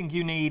 Everything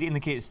you need in the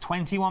kit is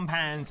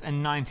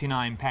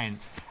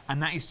 £21.99,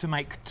 and that is to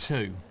make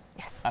two.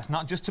 Yes. That's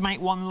not just to make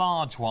one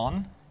large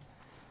one.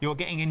 You're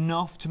getting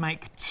enough to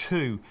make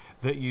two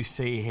that you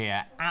see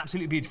here.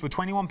 Absolutely beautiful.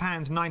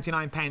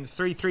 £21.99,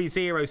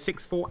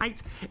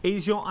 330648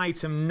 is your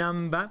item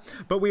number.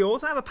 But we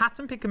also have a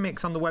pattern pick and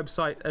mix on the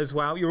website as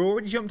well. You're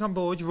already jumped on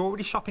board. You're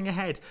already shopping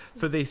ahead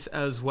for this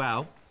as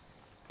well.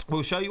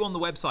 We'll show you on the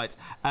website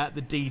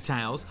the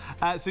details.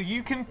 So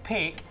you can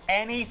pick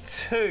any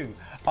two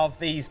of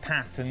these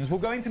patterns. We'll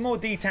go into more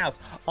details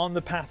on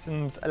the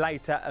patterns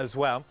later as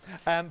well.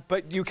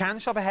 But you can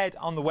shop ahead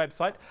on the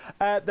website.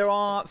 There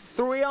are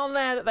 3 on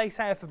there that they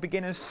say are for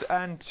beginners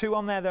and 2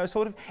 on there that are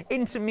sort of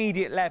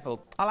intermediate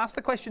level. I'll ask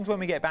the questions when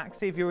we get back.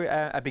 See if you're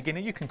a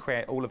beginner. You can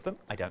create all of them.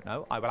 I don't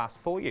know. I will ask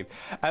for you.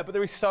 But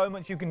there is so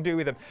much you can do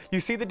with them. You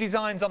see the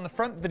designs on the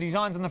front. The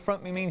designs on the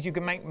front means you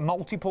can make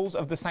multiples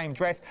of the same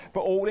dress, but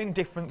all in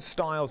different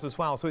styles as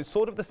well. So it's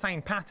sort of the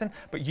same pattern,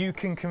 but you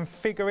can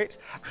configure it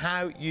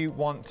how you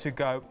want to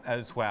go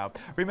as well.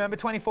 Remember,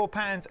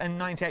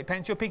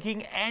 £24.98. You're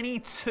picking any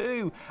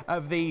two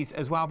of these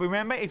as well. But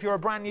remember, if you're a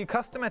brand new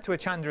customer to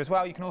Hochanda as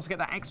well, you can also get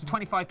that extra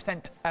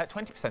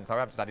 20%,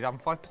 sorry, I've just added on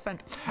 5%,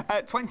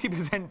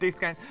 20%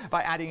 discount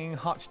by adding in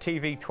Hotch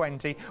TV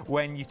 20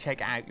 when you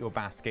check out your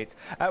baskets.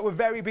 We're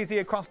very busy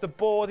across the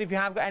board. If you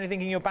have got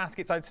anything in your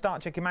baskets, I'd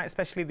start checking them out,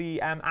 especially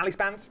the Alice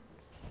bands.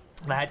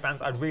 The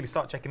headbands, I'd really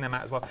start checking them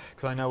out as well,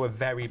 because I know we're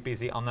very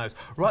busy on those.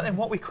 Right then,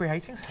 what are we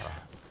creating, Sarah?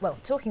 Well,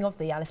 talking of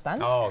the Alice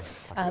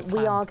bands,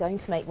 we are going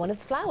to make one of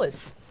the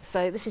flowers.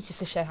 So this is just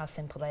to show how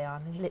simple they are,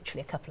 in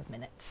literally a couple of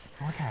minutes.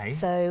 Okay.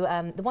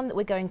 So the one that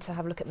we're going to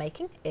have a look at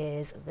making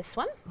is this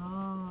one.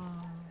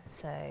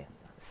 So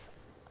that's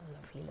a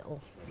lovely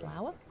little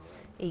flower,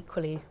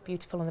 equally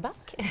beautiful on the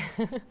back.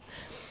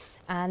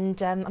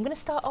 And I'm going to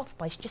start off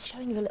by just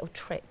showing you a little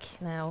trick.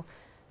 Now,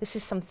 this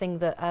is something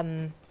that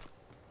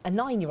a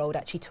 9-year-old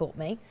actually taught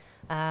me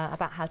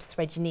about how to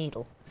thread your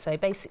needle. So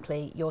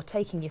basically, you're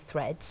taking your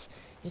threads,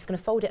 you're just going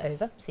to fold it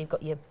over, so you've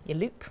got your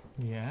loop.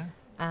 Yeah.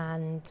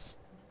 And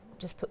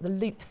just put the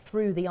loop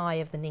through the eye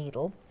of the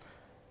needle,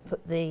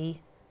 put the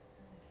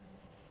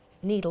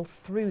needle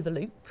through the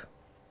loop.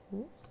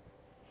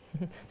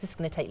 This is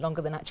going to take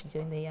longer than actually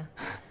doing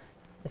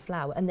the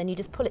flower. And then you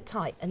just pull it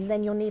tight, and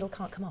then your needle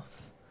can't come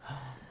off.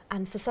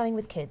 And for sewing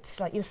with kids,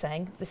 like you're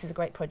saying, this is a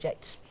great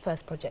project,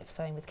 first project for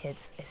sewing with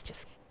kids. It's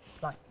just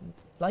like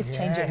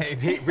life-changing.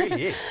 Yeah, it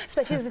really is.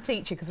 Especially as a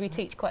teacher, because we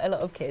teach quite a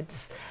lot of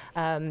kids.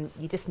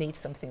 You just need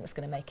something that's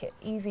going to make it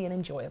easy and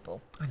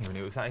enjoyable. I never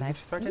knew it was that easy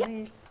to thread a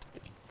needle.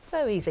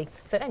 So easy.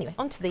 So anyway,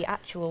 onto the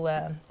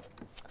actual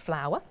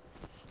flower.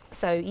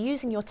 So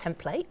using your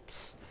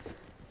template,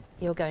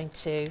 you're going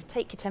to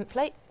take your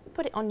template,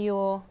 put it on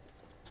your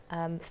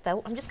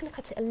felt. I'm just going to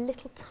cut it a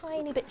little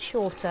tiny bit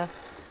shorter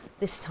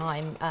this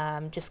time,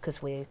 just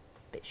because we're a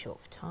bit short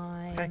of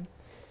time. Okay.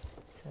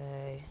 So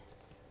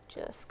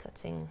just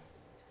cutting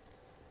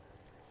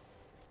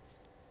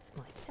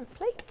my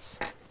template.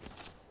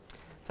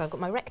 So I've got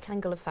my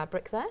rectangle of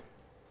fabric there,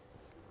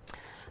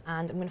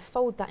 and I'm going to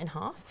fold that in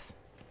half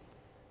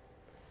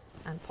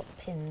and pop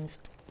pins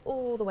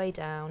all the way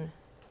down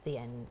the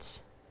end.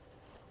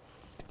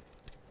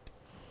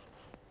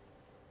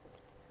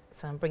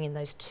 So I'm bringing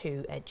those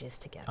two edges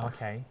together.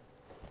 Okay.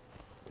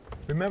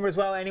 Remember as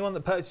well, anyone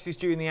that purchases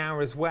during the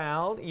hour as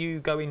well, you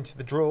go into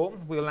the draw.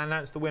 We'll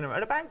announce the winner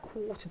at about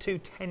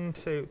 10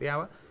 to the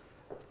hour.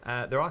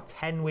 There are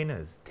 10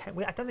 winners. I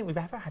don't think we've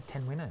ever had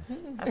 10 winners.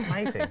 That's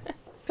amazing.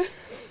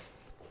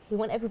 We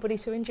want everybody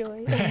to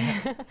enjoy.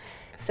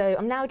 So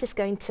I'm now just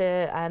going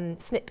to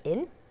snip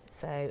in.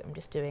 So I'm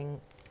just doing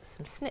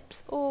some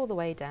snips all the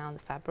way down the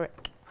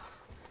fabric.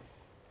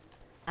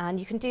 And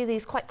you can do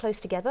these quite close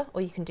together,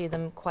 or you can do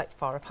them quite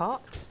far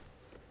apart.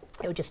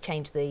 It will just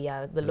change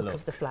the look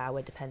of the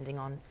flower depending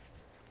on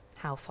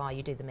how far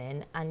you do them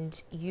in. And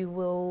you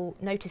will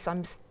notice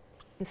I'm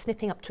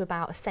snipping up to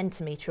about 1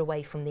 centimetre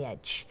away from the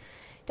edge.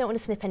 Don't want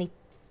to snip any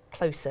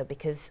closer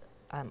because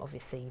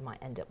obviously you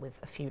might end up with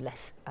a few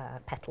less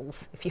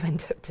petals if you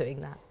end up doing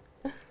that.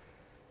 So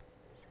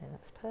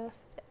that's perfect.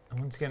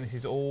 And once again, this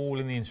is all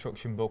in the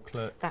instruction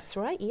booklet. That's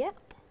right, yep.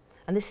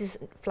 And this is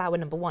flower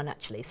number 1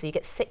 actually. So you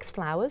get 6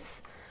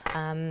 flowers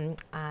and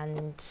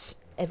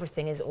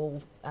everything is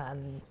all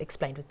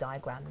explained with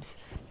diagrams.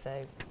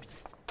 So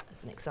just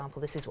as an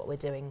example, this is what we're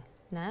doing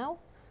now.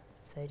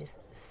 So just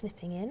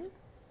snipping in.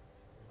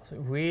 So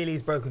it really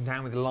is broken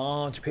down with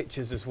large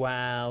pictures as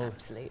well.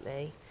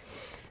 Absolutely.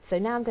 So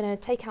now I'm going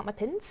to take out my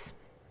pins.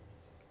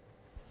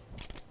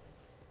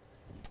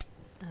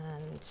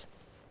 And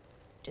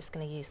just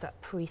going to use that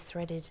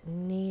pre-threaded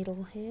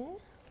needle here.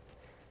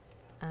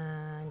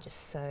 And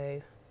just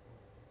sew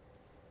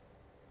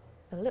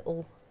a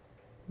little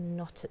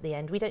knot at the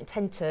end. We don't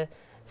tend to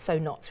sew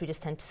knots, we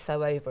just tend to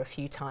sew over a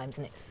few times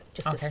and it's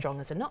just as strong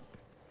as a knot.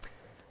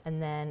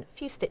 And then a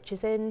few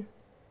stitches in.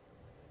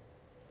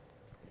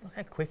 Look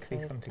how quick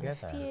these come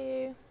together. A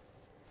few.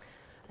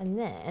 And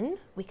then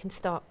we can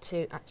start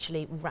to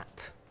actually wrap.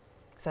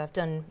 So I've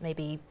done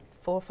maybe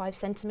 4 or 5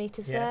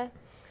 centimetres there.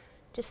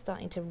 Just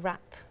starting to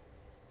wrap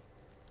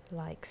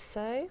like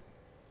so.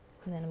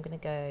 And then I'm going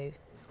to go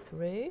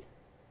through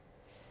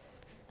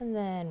and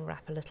then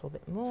wrap a little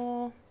bit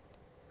more.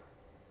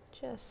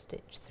 Just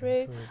stitch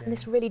through. And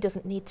this really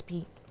doesn't need to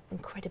be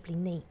incredibly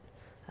neat.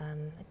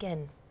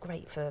 Again,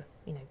 great for,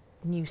 you know,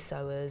 new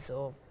sewers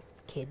or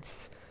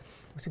kids.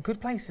 It's a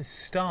good place to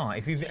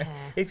start.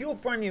 If you're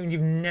brand new and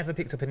you've never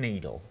picked up a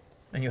needle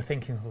and you're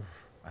thinking, oh,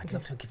 I'd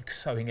love to give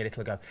sewing a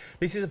little go,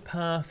 this is a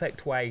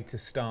perfect way to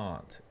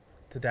start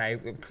today.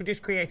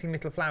 Just creating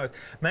little flowers.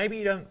 Maybe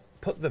you don't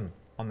put them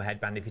on the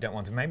headband if you don't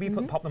want to. Maybe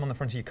you pop them on the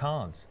front of your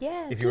cards.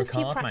 Yeah, if you're do a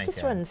few practice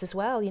maker. runs as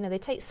well. You know, they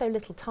take so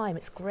little time.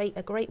 It's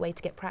a great way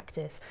to get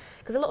practice.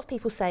 Because a lot of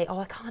people say, oh,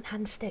 I can't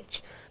hand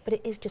stitch. But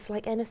it is just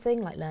like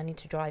anything, like learning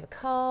to drive a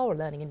car or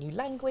learning a new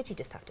language. You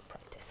just have to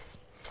practice.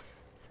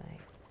 So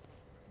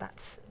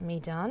that's me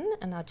done.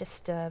 And I'll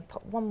just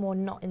pop one more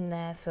knot in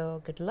there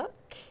for good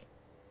luck.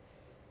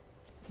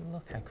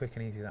 Look how quick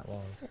and easy that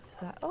was. Snip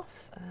that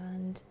off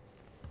and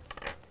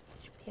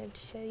should be able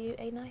to show you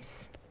a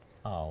nice...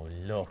 Oh,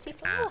 look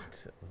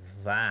at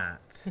that.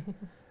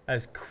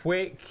 As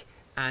quick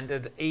and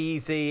as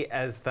easy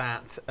as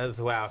that as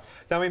well.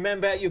 Now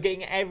remember, you're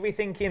getting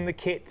everything in the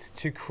kit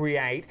to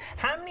create.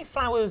 How many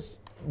flowers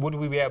would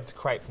we be able to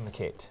create from the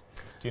kit?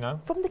 Do you know?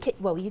 From the kit,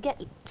 well, you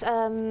get,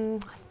 I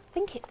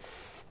think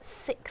it's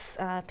 6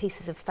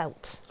 pieces of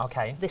felt.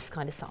 Okay. This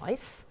kind of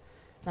size.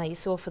 Now you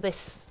saw for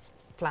this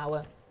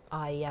flower,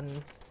 I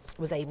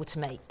was able to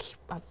make,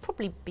 I'd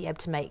probably be able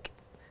to make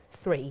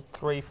 3.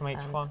 3 from each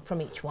one?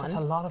 From each one. So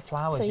that's a lot of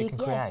flowers so you can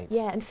create.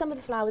 Yeah, and some of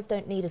the flowers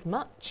don't need as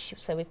much.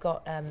 So we've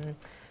got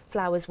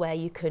flowers where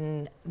you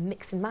can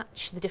mix and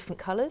match the different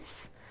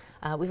colours.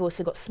 We've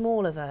also got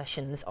smaller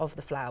versions of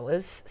the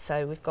flowers.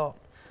 So we've got,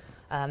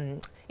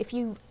 if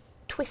you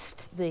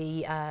twist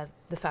the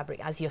fabric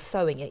as you're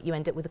sewing it, you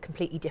end up with a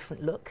completely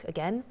different look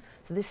again.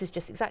 So this is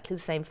just exactly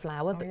the same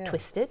flower, but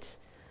twisted.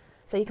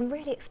 So you can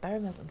really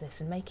experiment with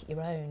this and make it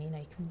your own. You know,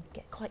 you can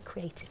get quite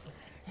creative with it.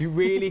 You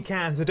really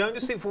can. So don't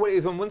just sit for what it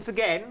is. And once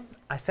again,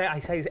 I say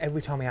this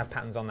every time we have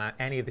patterns on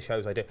any of the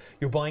shows I do,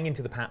 you're buying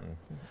into the pattern.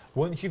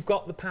 Once you've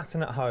got the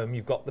pattern at home,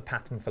 you've got the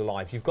pattern for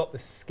life. You've got the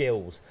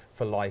skills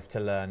for life to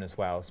learn as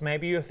well. So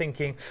maybe you're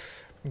thinking,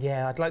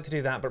 yeah, I'd like to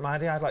do that, but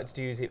maybe I'd like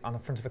to use it on the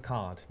front of a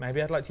card.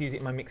 Maybe I'd like to use it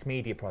in my mixed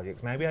media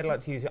projects. Maybe I'd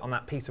like to use it on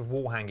that piece of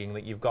wall hanging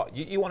that you've got.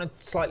 You want to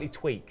slightly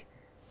tweak.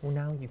 Well,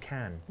 now you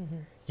can.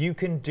 You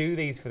can do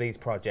these for these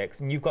projects,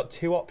 and you've got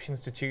 2 options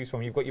to choose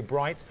from. You've got your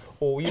bright,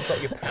 or you've got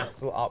your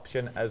pastel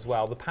option as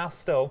well. The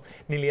pastel,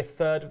 nearly a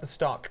third of the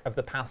stock of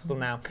the pastel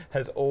now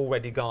has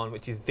already gone,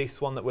 which is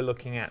this one that we're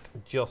looking at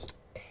just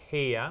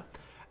here.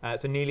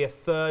 So nearly a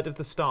third of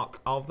the stock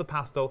of the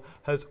pastel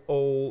has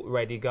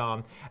already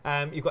gone.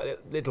 You've got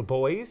little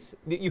boys.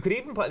 You could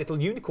even put a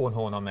little unicorn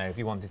horn on there if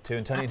you wanted to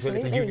and turn it into a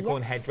little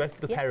unicorn headdress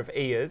with a pair of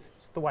ears.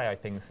 It's the way I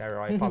think,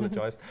 Sarah, I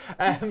apologise.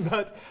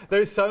 But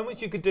there is so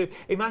much you could do.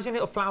 Imagine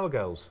little flower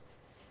girls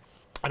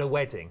at a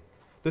wedding.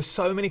 There's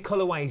so many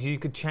colourways you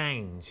could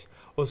change.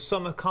 Or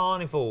summer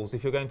carnivals,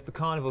 if you're going to the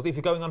carnivals, if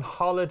you're going on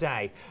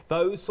holiday,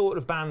 those sort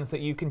of bands that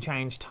you can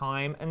change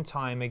time and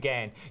time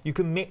again. You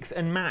can mix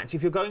and match.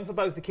 If you're going for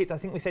both the kits, I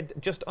think we said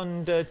just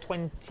under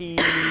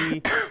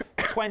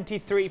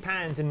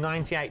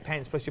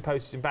 £23.98 plus your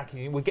postage and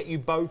packaging. We'll get you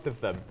both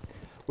of them.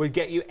 We'll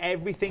get you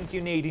everything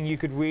you need, and you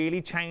could really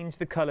change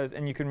the colours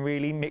and you can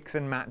really mix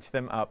and match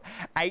them up.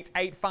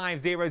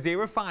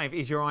 885005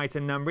 is your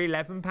item number,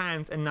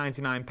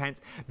 £11.99.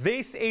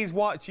 This is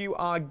what you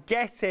are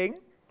getting.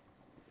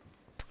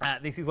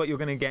 This is what you're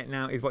going to get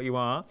now, is what you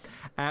are.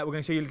 We're going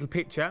to show you a little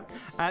picture.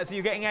 So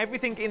you're getting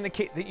everything in the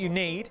kit that you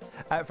need,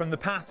 from the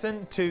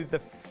pattern to the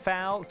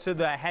felt to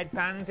the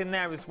headbands in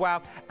there as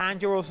well.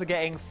 And you're also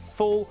getting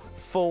full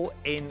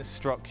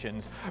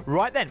instructions.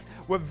 Right then,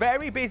 we're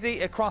very busy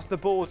across the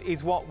board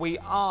is what we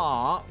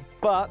are,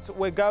 but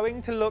we're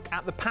going to look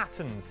at the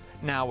patterns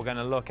now we're going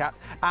to look at.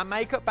 Our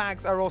makeup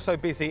bags are also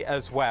busy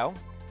as well.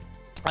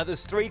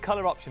 There's 3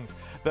 colour options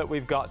that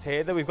we've got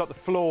here. We've got the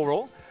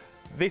floral.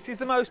 This is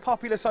the most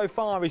popular so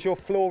far, is your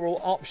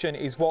floral option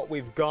is what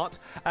we've got.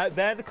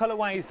 They're the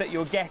colourways that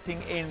you're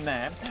getting in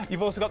there.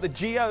 You've also got the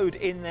geode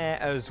in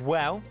there as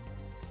well.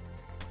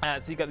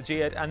 So you've got the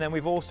geode, and then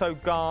we've also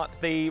got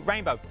the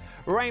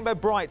rainbow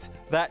bright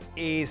that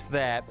is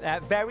there.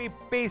 Very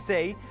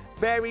busy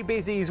Very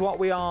busy is what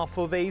we are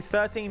for these.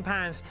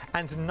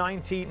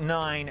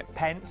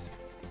 £13.99.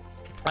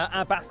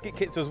 Our basket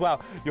kits as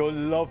well. You're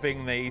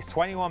loving these.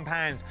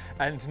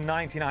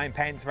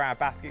 £21.99 for our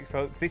basket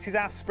kits. This is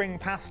our spring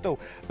pastel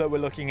that we're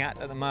looking at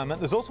the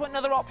moment. There's also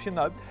another option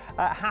though.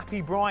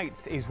 Happy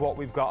Brights is what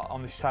we've got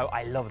on the show.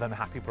 I love them,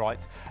 Happy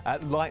Brights.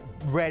 Light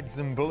reds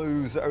and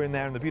blues that are in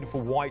there and the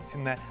beautiful whites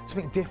in there.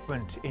 Something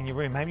different in your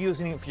room. Maybe you're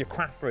using it for your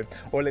craft room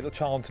or a little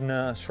child's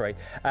nursery.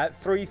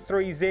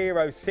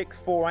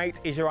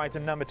 330648 is your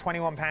item number.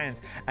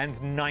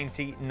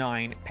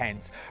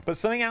 £21.99. But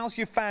something else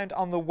you found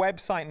on the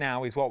website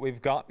now is what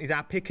we've got is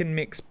our pick and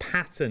mix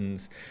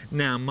patterns.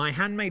 Now, My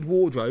Handmade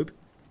Wardrobe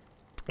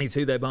is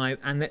who they buy,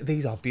 and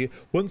these are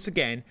beautiful. Once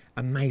again,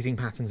 amazing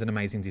patterns and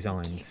amazing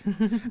designs.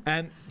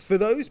 For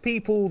those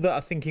people that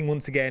are thinking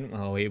once again,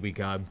 oh, here we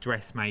go,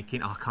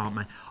 dressmaking. I can't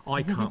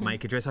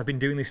make a dress. I've been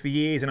doing this for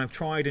years, and I've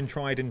tried and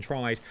tried and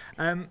tried.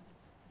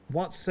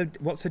 What's so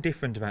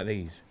different about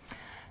these?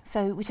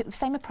 So we took the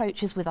same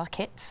approach as with our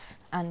kits,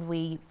 and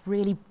we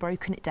really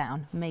broken it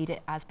down, made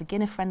it as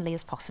beginner friendly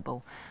as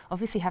possible.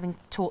 Obviously, having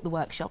taught the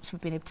workshops, we've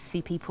been able to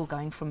see people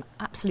going from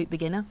absolute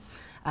beginner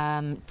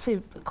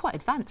to quite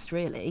advanced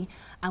really,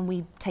 and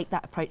we take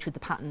that approach with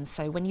the patterns.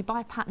 So when you buy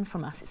a pattern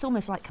from us, it's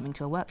almost like coming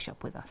to a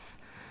workshop with us.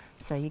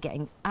 So you're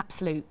getting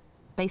absolute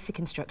basic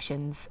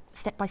instructions,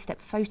 step-by-step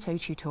photo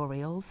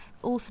tutorials,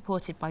 all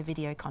supported by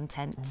video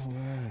content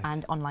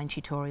and online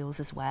tutorials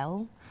as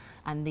well.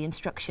 And the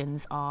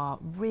instructions are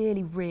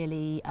really,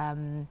 really,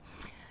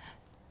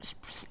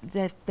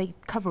 they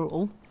cover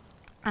all,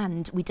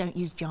 and we don't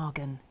use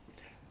jargon.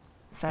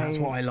 So that's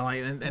what I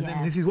like, and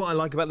this is what I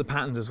like about the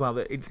patterns as well.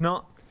 That it's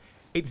not.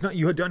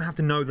 You don't have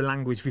to know the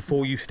language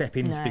before you step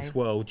into this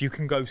world. You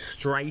can go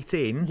straight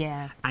in,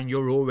 and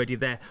you're already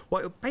there.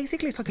 Well,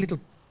 basically, it's like a little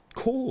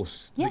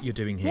course that you're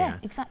doing here. Yeah,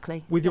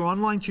 exactly. With your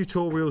online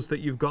tutorials that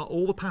you've got,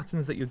 all the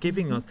patterns that you're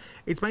giving us,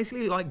 it's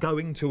basically like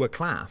going to a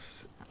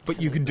class. But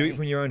you can do it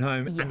from your own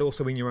home and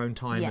also in your own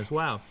time as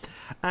well.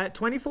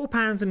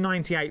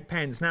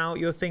 £24.98. Now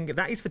you're thinking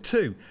that is for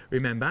two.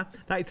 Remember,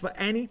 that is for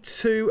any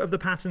two of the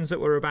patterns that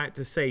we're about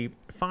to see.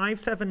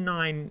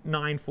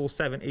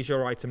 579947 is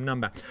your item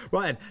number.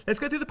 Right then, let's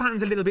go through the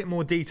patterns a little bit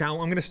more detail.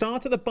 I'm going to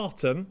start at the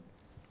bottom.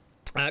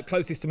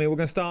 Closest to me, we're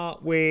going to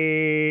start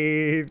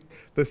with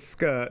the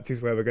skirts.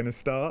 Is where we're going to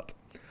start.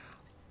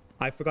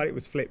 I forgot it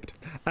was flipped.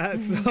 We'll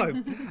start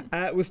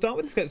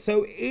with the skirts.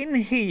 So in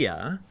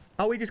here.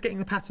 Are we just getting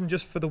the pattern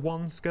just for the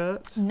one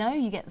skirt? No,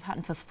 you get the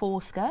pattern for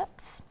 4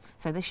 skirts.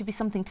 So there should be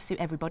something to suit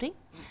everybody.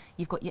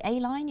 You've got your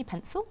A-line, your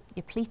pencil,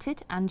 your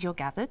pleated and your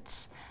gathered.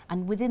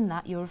 And within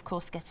that, you're of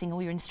course getting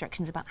all your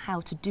instructions about how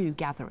to do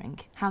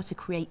gathering, how to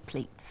create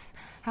pleats,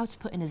 how to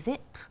put in a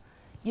zip.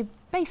 You're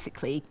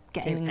basically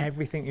getting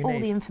everything you all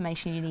need. The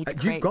information you need to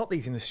create. You've got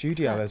these in the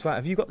studio as well.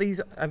 Have you got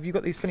these? Have you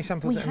got these finished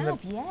samples? We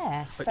have,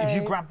 yeah. So if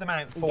you grab them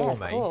out for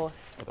me, of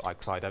course.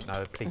 Because I don't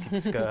know a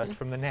pleated skirt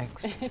from the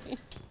next.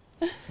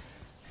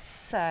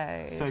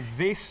 So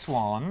this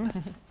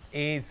one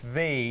is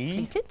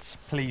the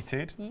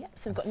pleated. Yep.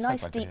 So we've got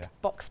nice deep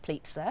box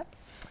pleats there.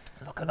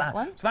 Look at that.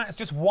 So that's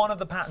just one of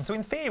the patterns. So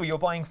in theory, you're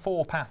buying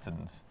 4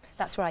 patterns.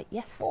 That's right.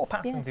 Yes. 4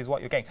 patterns is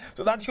what you're getting.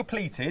 So that's your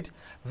pleated.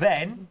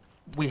 Then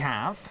we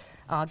have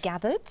our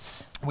gathered.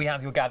 We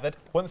have your gathered.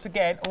 Once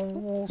again,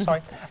 in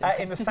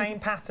the same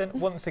pattern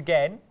once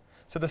again.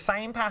 So the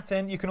same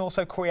pattern, you can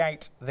also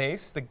create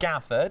this, the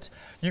gathered.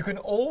 You can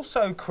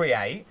also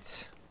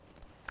create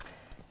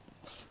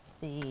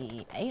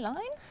the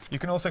A-line. You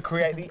can also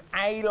create the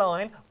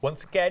A-line.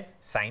 Once again,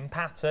 same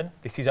pattern.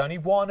 This is only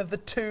one of the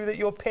 2 that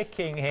you're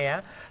picking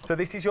here. So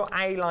this is your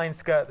A-line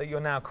skirt that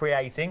you're now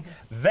creating.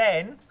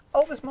 Then,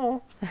 there's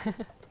more.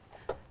 And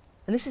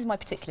this is my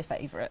particular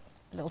favourite,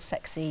 little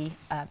sexy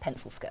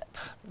pencil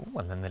skirt. Ooh,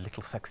 and then the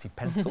little sexy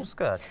pencil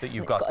skirt that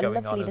you've got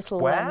going on as well. It's got a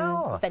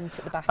lovely little vent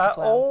at the back as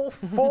well.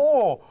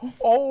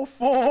 All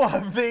four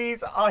of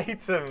these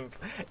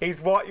items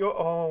is what you're...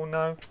 Oh,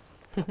 no.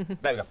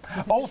 There we go.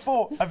 All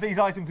 4 of these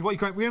items is what you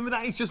create. Remember,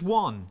 that is just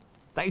one.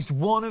 That is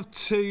one of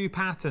 2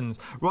 patterns.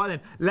 Right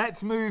then,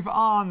 let's move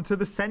on to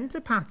the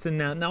centre pattern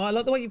now. Now, I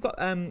like the way you've got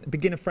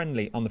beginner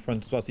friendly on the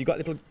front as well. So you've got a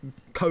little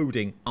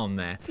coding on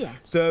there. Yeah.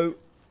 So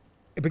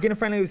beginner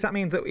friendly, does that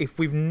mean that if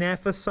we've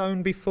never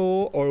sewn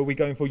before, or are we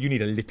going for you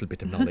need a little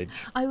bit of knowledge?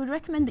 I would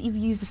recommend that you've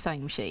used a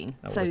sewing machine.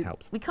 That always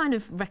helps. We kind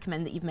of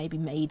recommend that you've maybe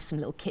made some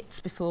little kits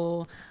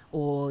before,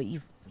 or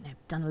you've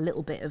done a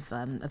little bit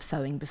of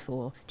sewing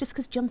before, just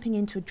because jumping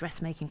into a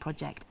dressmaking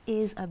project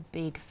is a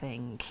big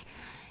thing.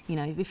 You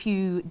know, if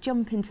you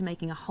jump into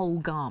making a whole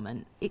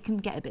garment, it can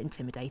get a bit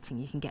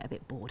intimidating. You can get a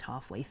bit bored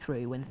halfway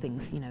through when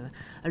things, are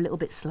a little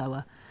bit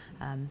slower.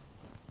 So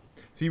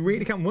you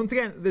really can. Once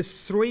again, there's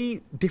 3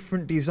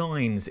 different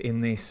designs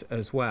in this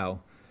as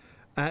well.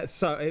 Can I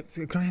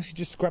ask you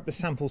just grab the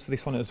samples for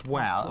this one as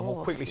well, and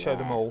we'll quickly show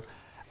them all.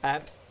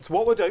 So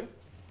what we'll do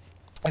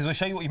is we'll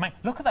show you what you make.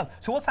 Look at those.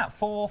 So what's that?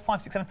 4,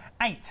 5, 6, 7,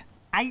 8.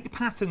 8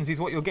 patterns is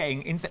what you're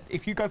getting.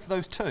 If you go for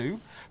those 2,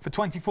 for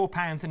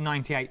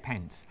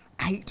 £24.98.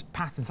 8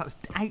 patterns, that's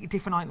 8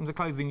 different items of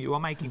clothing you are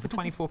making for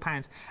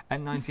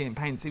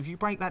 £24.98. If you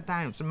break that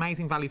down, it's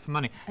amazing value for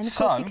money. And of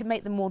course you can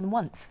make them more than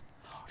once.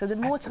 So the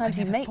more times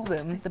you make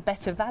them, the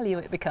better value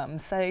it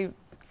becomes. So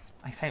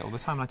I say it all the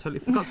time and I totally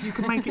forgot. So you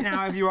can make it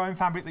now of your own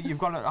fabric that you've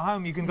got at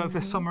home. You can go for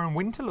summer and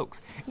winter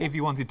looks if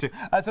you wanted to.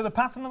 So the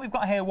pattern that we've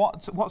got here,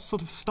 what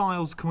sort of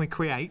styles can we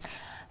create?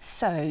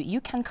 So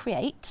you can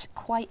create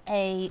quite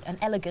an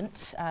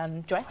elegant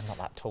dress. I'm not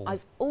that tall.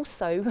 I've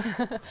also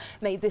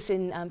made this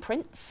in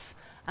prints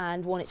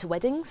and worn it to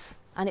weddings,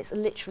 and it's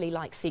literally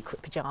like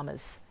secret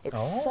pyjamas.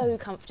 It's so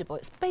comfortable.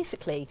 It's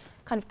basically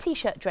kind of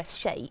t-shirt dress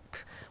shape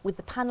with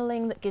the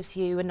panelling that gives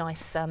you a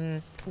nice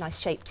nice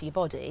shape to your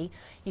body.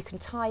 You can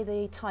tie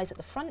the ties at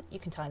the front, you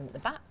can tie them at the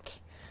back.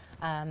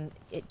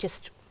 It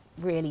just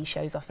really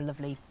shows off a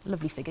lovely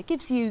figure.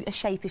 Gives you a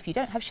shape if you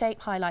don't have shape,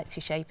 highlights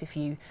your shape if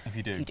you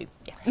do.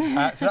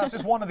 Yeah. So that's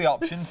just one of the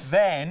options.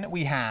 Then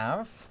we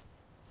have,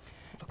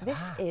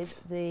 this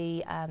is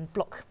the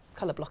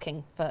colour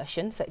blocking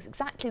version, so it's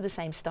exactly the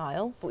same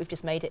style, but we've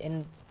just made it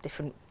in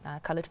different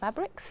coloured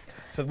fabrics.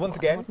 So once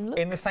again,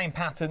 in the same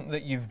pattern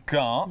that you've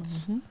got.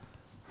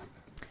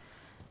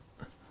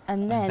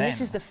 And then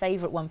this is the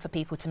favourite one for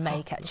people to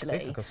make, actually.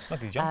 It's like a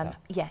snuggy jumper.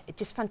 Yeah, it's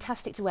just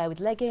fantastic to wear with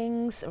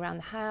leggings around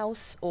the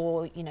house,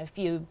 or if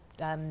you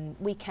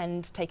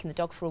weekend taking the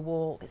dog for a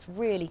walk. It's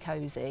really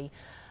cosy,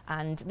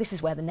 and this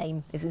is where the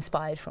name is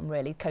inspired from.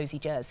 Really, cozy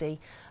jersey.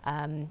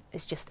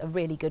 It's just a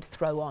really good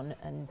throw on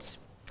and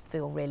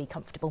feel really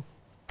comfortable.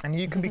 And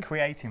you can be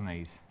creating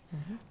these.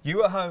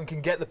 You at home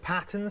can get the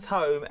patterns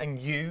home and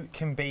you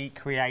can be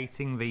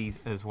creating these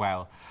as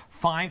well.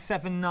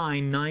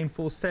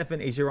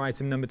 579947 is your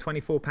item number,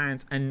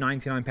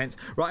 £24.99.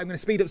 Right, I'm going to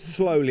speed up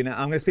slowly now.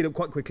 I'm going to speed up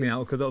quite quickly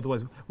now because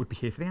otherwise we'd be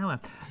here for the hour.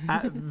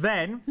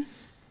 Then,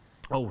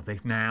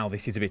 now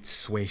this is a bit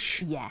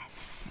swish.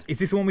 Yes. Is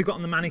this the one we've got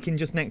on the mannequin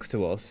just next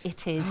to us?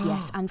 It is,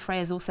 yes. And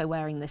Freya's also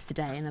wearing this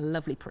today in a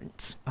lovely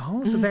print.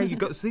 Oh, so there you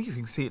go. See, you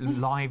can see it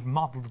live,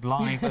 modelled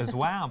live as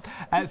well.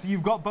 So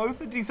you've got both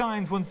the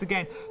designs once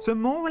again. So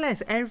more or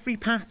less every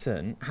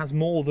pattern has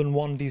more than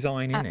one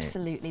design in it.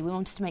 Absolutely. We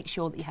wanted to make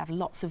sure that you have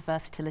lots of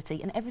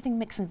versatility and everything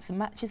mixes and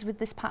matches with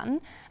this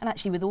pattern, and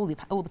actually with all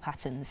the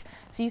patterns.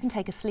 So you can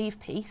take a sleeve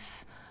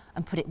piece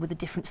and put it with a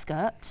different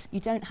skirt.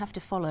 You don't have to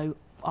follow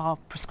our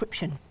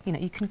prescription.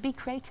 You can be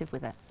creative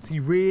with it. So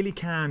you really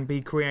can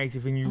be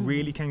creative and you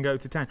really can go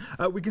to town.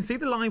 We can see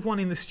the live one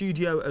in the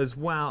studio as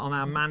well on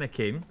our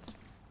mannequin.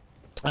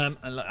 And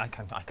look, I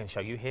can show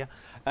you here.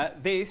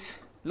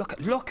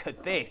 Look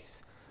at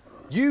this.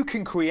 You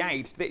can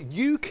create,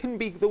 you can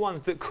be the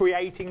ones that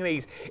creating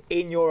these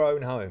in your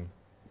own home.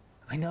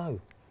 I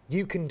know.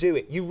 You can do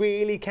it. You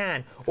really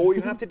can. All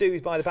you have to do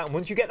is buy the pattern.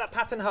 Once you get that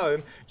pattern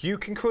home, you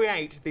can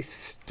create this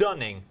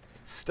stunning,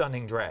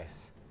 stunning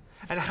dress.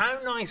 And how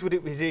nice would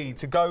it be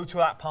to go to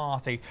that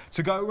party,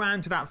 to go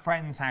round to that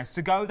friend's house,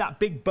 to go that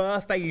big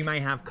birthday you may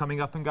have coming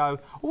up and go,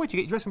 oh, where'd you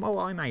get your dress from? Oh,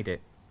 I made it.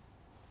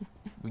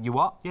 You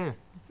what? Yeah,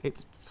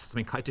 it's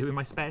something I do in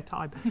my spare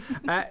time.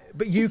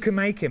 But you can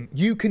make them.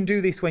 You can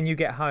do this when you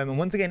get home. And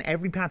once again,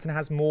 every pattern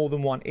has more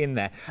than one in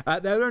there.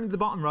 They're only the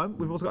bottom row.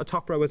 We've also got a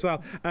top row as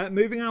well.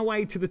 Moving our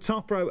way to the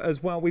top row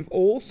as well, we've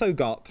also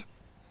got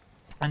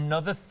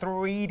another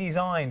 3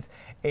 designs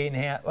in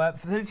here.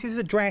 This is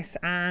a dress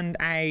and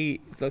a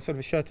sort of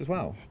a shirt as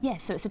well.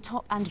 Yes, so it's a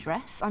top and a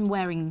dress. I'm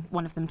wearing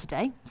one of them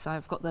today, so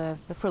I've got the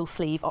frill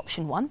sleeve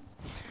option 1.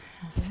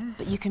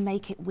 But you can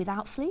make it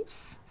without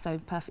sleeves, so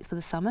perfect for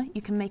the summer.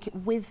 You can make it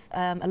with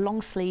a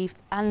long sleeve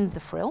and the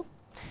frill.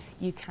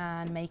 You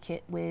can make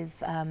it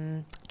with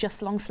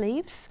just long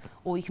sleeves,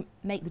 or you can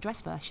make the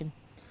dress version.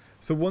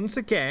 So once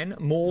again,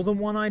 more than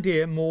one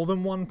idea, more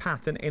than one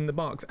pattern in the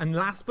box. And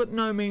last but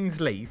no means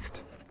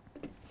least,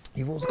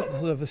 you've also got the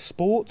sort of a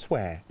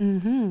sportswear.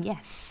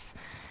 Yes.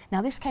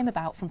 Now this came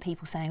about from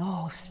people saying,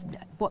 oh,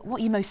 what are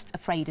you most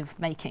afraid of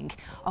making?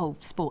 Oh,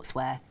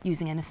 sportswear,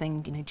 using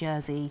anything,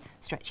 jersey,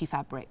 stretchy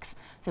fabrics.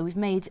 So we've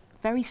made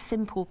very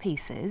simple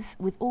pieces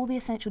with all the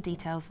essential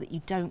details that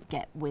you don't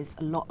get with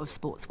a lot of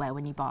sportswear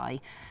when you buy.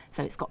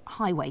 So it's got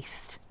high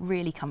waist,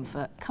 really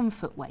comfort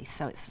waist,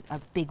 so it's a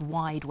big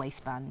wide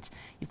waistband.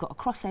 You've got a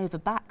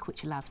crossover back,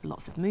 which allows for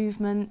lots of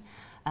movement.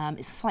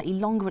 It's slightly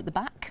longer at the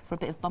back for a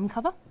bit of bum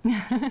cover.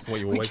 That's what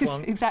you always which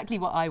want. is exactly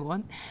what I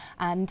want.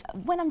 And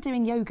when I'm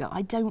doing yoga,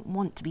 I don't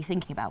want to be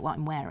thinking about what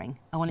I'm wearing.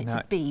 I want it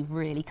to be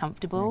really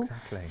comfortable.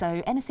 Exactly.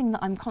 So anything that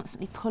I'm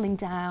constantly pulling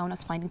down, I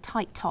was finding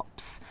tight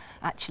tops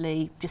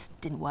actually just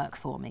didn't work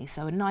for me.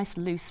 So a nice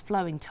loose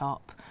flowing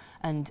top,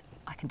 and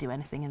I can do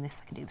anything in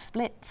this. I can do the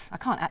splits. I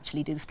can't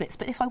actually do the splits,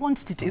 but if I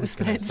wanted to do the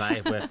splits,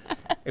 say,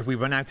 if we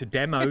run out of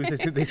demos,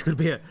 this could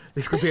be a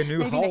new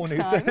Maybe whole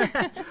next new.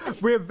 time.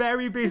 We're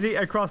very busy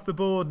across the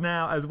board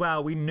now as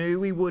well. We knew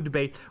we would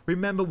be.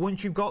 Remember,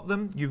 once you've got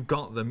them, you've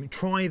got them.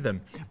 Try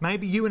them.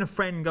 Maybe you and a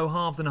friend go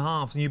halves and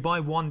halves, and you buy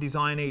one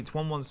design each.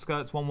 One wants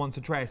skirts, one wants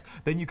a dress.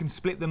 Then you can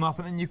split them up,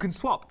 and then you can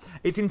swap.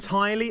 It's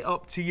entirely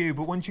up to you.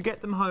 But once you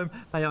get them home,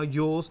 they are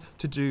yours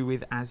to do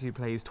with as you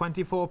please.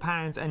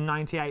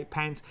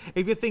 £24.98.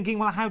 If you're thinking,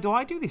 well, how do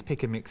I do this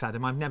pick and mix,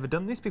 Adam? I've never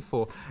done this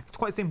before. It's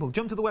quite simple.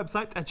 Jump to the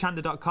website at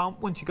hochanda.com.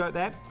 Once you go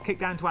there, click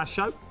down to our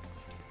show.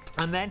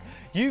 And then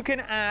you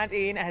can add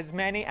in as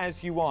many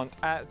as you want.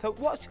 So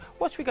what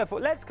should we go for?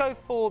 Let's go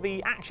for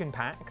the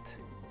action-packed.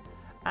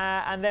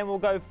 And then we'll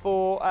go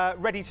for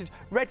ready to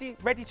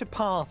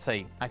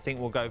party. I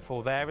think we'll go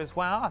for there as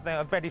well. I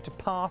think ready to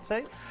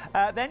party.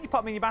 Then you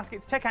pop them in your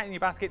baskets. Check out in your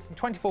baskets. And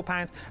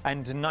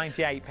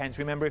 £24.98.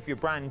 Remember, if you're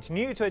brand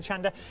new to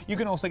Hochanda, you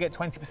can also get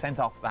 20%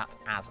 off that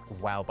as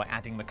well by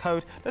adding the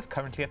code that's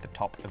currently at the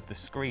top of the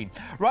screen.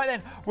 Right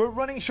then, we're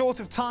running short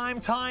of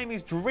time. Time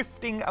is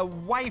drifting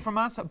away from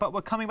us, but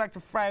we're coming back to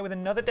Freya with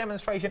another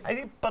demonstration. Is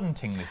it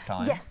bunting this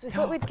time? Yes, we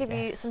thought we'd give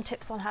you some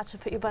tips on how to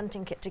put your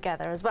bunting kit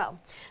together as well.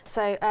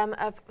 So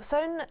I've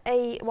sewn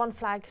one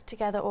flag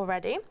together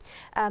already,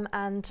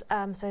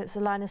 so it's a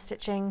line of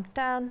stitching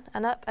down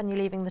and up, and you're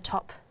leaving the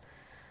top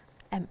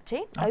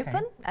empty,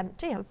 open.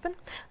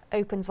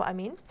 Open's what I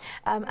mean.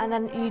 And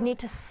then you need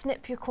to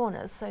snip your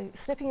corners. So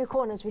snipping your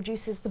corners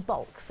reduces the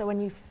bulk. So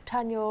when you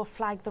turn your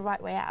flag the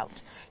right way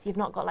out, you've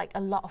not got like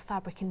a lot of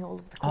fabric in all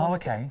of the corners. Oh,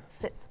 okay. It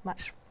sits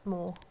much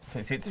more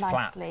It sits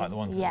nicely. flat, like the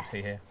ones yes. that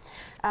we see here.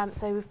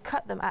 So we've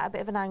cut them at a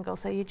bit of an angle.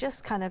 So you're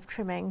just kind of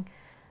trimming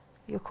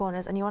your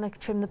corners, and you want to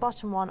trim the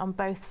bottom one on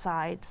both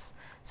sides,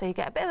 so you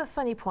get a bit of a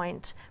funny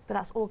point, but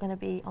that's all going to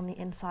be on the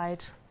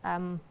inside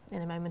in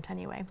a moment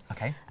anyway.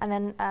 Okay. And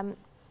then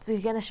we're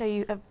going to show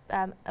you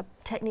a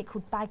technique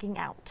called bagging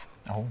out.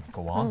 Oh,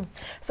 go on.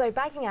 So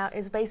bagging out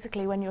is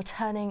basically when you're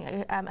turning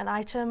an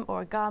item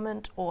or a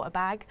garment or a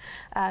bag.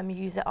 You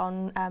use it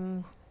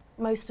on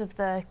most of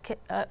the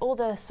all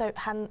the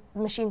hand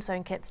machine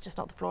sewn kits, just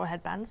not the floral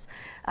headbands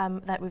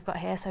that we've got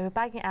here. So we're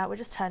bagging it out. We're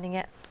just turning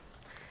it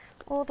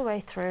all the way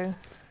through,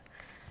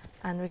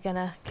 and we're going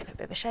to give it a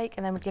bit of a shake,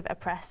 and then we'll give it a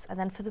press. And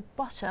then for the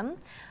bottom,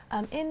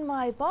 in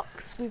my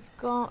box we've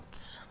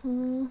got,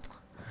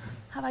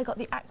 have I got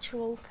the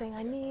actual thing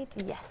I need?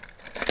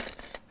 Yes.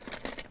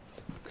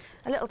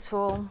 A little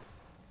tool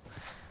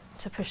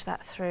to push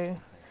that through.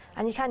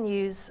 And you can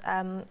use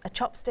a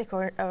chopstick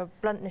or a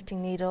blunt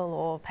knitting needle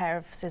or a pair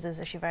of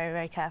scissors if you're very,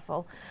 very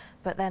careful.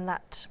 But then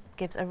that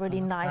gives a really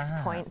nice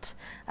point.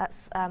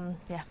 That's,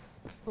 yeah.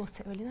 Will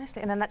sit really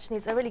nicely, and then that just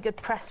needs a really good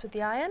press with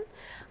the iron,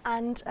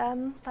 and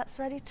that's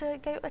ready to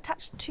go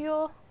attached to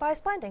your bias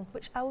binding,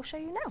 which I will show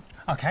you now.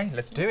 Okay,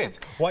 let's do it.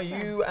 While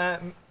you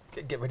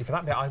get ready for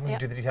that bit, I'm going to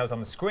do the details on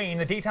the screen.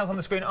 The details on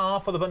the screen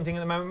are for the bunting at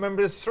the moment.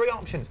 Remember, there's 3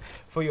 options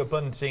for your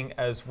bunting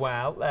as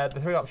well.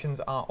 The 3 options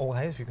are all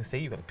here, as you can see.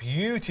 You've got a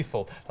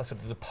beautiful, that's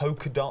sort of the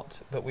polka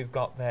dot that we've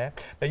got there.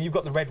 Then you've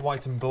got the red,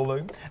 white and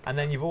blue, and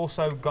then you've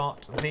also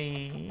got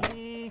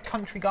the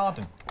country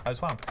garden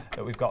as well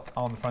that we've got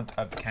on the front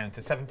of the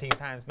counter.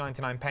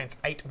 £17.99,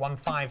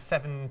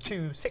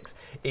 815726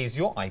 is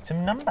your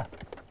item number.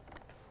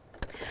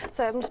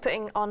 So I'm just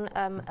putting on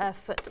a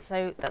foot,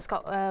 so that's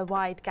got a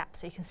wide gap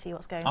so you can see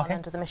what's going on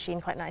under the machine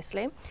quite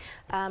nicely.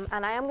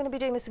 And I am going to be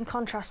doing this in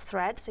contrast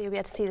thread, so you'll be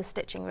able to see the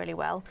stitching really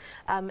well.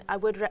 I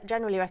would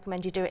generally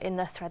recommend you do it in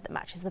the thread that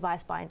matches the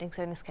bias binding,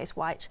 so in this case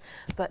white,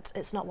 but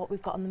it's not what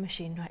we've got on the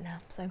machine right now,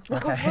 so we'll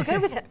go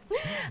with it.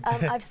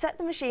 I've set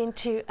the machine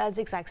to a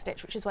zigzag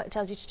stitch, which is what it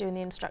tells you to do in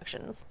the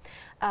instructions.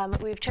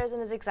 We've chosen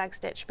a zigzag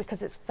stitch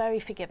because it's very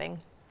forgiving.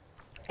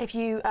 If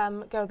you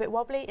go a bit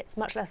wobbly, it's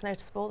much less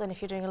noticeable than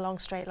if you're doing a long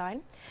straight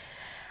line.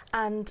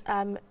 And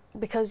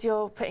because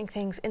you're putting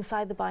things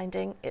inside the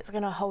binding, it's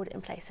going to hold it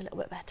in place a little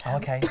bit better.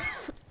 Okay.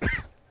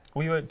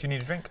 Do you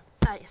need a drink?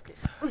 Yes,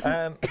 please.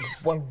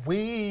 Well,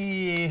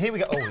 here we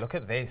go. Oh, look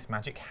at this.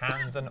 Magic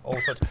hands and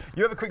all sorts.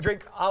 You have a quick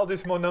drink. I'll do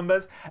some more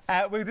numbers.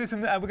 We'll do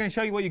some. We're going to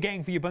show you what you're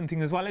getting for your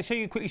bunting as well. Let's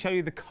quickly show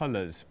you the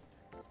colours.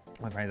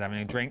 My friend's having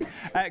a drink.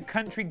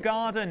 Country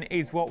Garden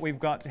is what we've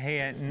got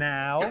here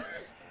now.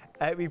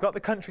 We've got the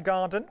country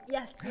garden.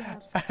 Yes, we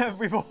have.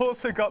 We've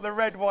also got the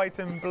red, white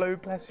and blue,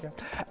 bless you.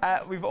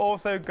 We've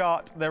also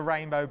got the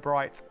rainbow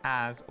bright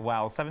as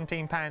well.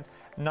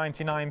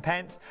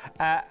 £17.99.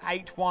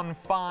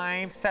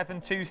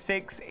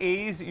 815726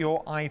 is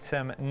your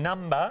item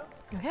number.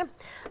 Okay.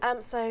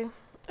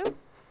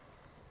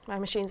 My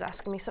machine's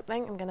asking me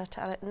something. I'm going to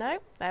tell it no.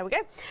 There we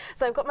go.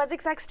 So I've got my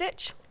zigzag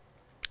stitch.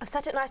 I've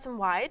set it nice and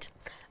wide,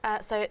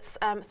 so it's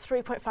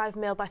 3.5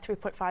 mil by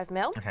 3.5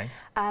 mil. Okay.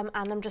 And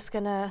I'm just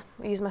going to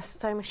use my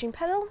sewing machine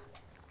pedal,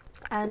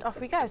 and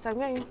off we go. So I'm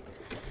going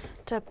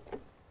to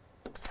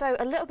sew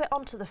a little bit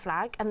onto the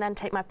flag, and then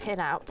take my pin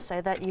out,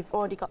 so that you've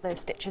already got those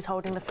stitches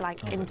holding the flag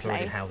in place.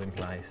 Already held in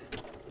place.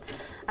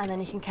 And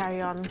then you can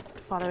carry on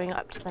following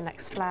up to the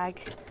next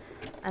flag,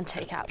 and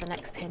take out the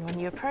next pin when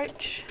you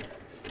approach.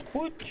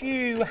 Would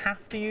you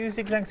have to use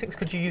zigzag stitch?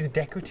 Could you use a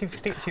decorative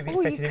stitch if it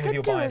Oh, fitted in with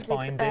your bias a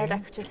binding?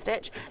 decorative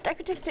stitch.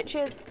 Decorative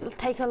stitches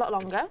take a lot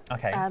longer.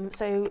 Okay.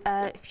 So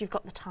if you've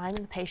got the time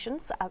and the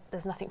patience,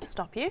 there's nothing to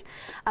stop you.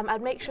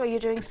 I'd make sure you're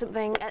doing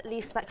something at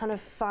least that kind of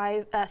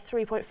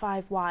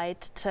 3.5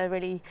 wide to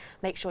really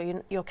make sure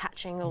you're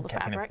catching all the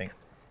fabric. Everything.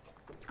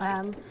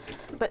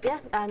 But yeah,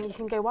 you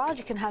can go wild.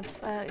 You can have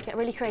get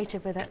really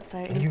creative with it. So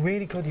you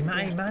really could.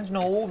 Imagine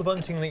all the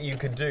bunting that you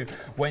could do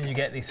when you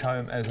get this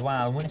home as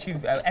well. And once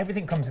you,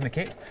 everything comes in the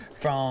kit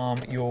from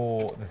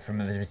the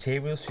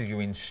materials to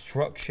your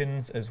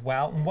instructions as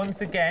well. And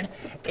once again,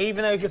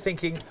 even though if you're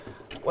thinking,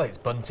 well, it's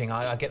bunting,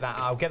 I get that.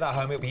 I'll get that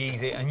home. It'll be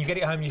easy. And you get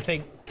it home, you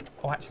think,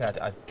 oh, actually,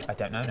 I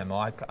don't know no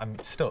more. I'm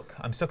stuck.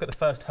 I'm stuck at the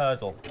first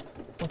hurdle.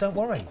 Well, don't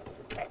worry.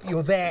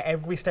 You're there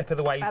every step of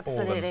the way for them.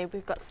 Absolutely.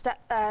 We've got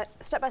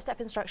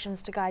step-by-step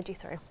instructions to guide you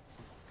through.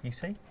 You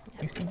see?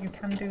 You see you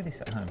can do this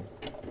at home.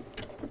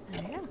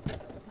 There you go.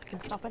 I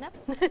can stop it now.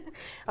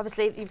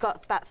 Obviously, you've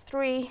got about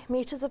 3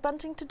 meters of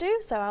bunting to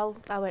do, so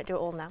I won't do it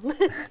all now.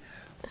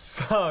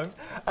 So,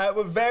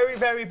 we're very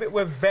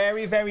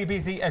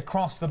busy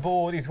across the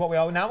board is what we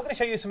are. Now we're going to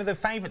show you some of the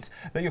favourites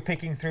that you're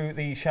picking through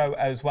the show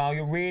as well.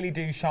 You'll really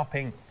do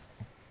shopping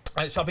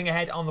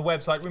ahead on the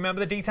website. Remember,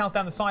 the details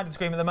down the side of the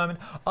screen at the moment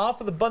are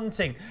for the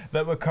bunting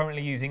that we're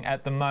currently using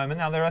at the moment.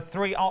 Now, there are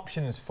 3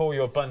 options for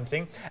your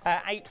bunting.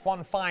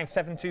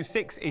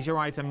 815726 is your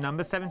item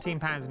number,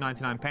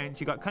 £17.99.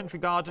 You've got Country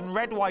Garden,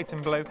 red, white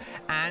and blue,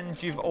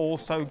 and you've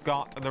also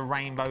got the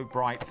Rainbow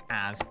Brights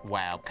as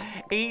well.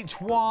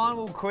 Each one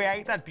will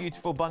create that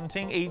beautiful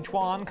bunting. Each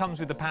one comes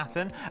with a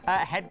pattern.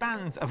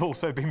 Headbands have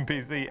also been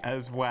busy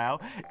as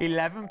well.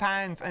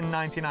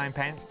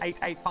 £11.99,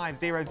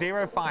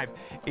 885005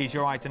 is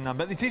your item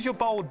number. This is your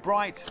bold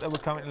bright that we're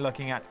currently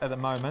looking at the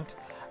moment.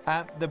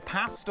 The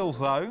pastels,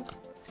 though,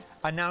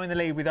 are now in the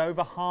lead with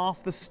over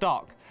half the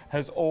stock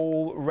has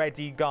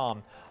already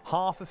gone.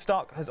 Half the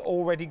stock has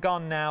already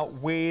gone now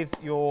with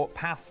your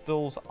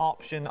pastels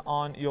option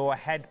on your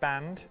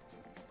headband.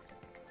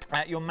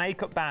 Your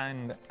makeup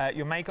bag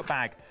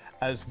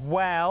as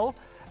well.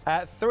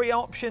 3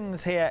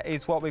 options here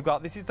is what we've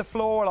got. This is the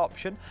floral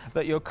option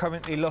that you're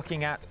currently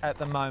looking at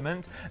the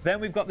moment. Then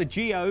we've got the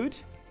geode.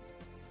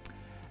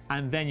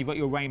 And then you've got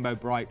your Rainbow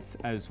Brights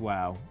as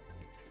well.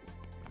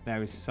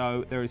 There is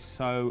so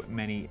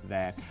many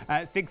there.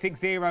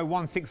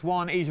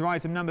 660161 is your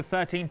item number.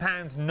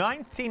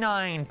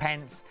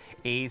 £13.99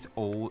 is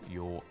all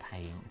you're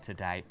paying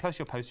today, plus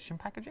your postage and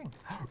packaging.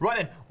 Right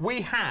then,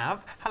 we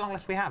have, how long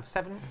left do we have?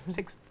 7,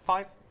 6,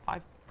 5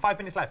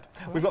 minutes left.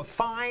 We've got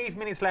 5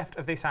 minutes left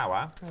of this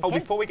hour. Okay. Oh,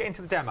 before we get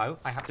into the demo,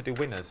 I have to do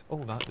winners. Oh,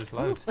 no, there's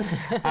loads.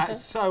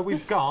 So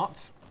we've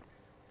got...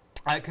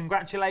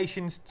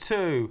 congratulations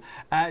to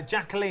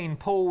Jacqueline,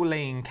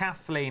 Pauline,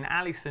 Kathleen,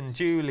 Alison,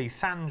 Julie,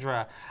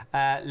 Sandra,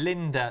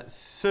 Linda,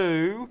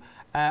 Sue,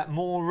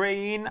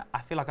 Maureen.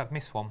 I feel like I've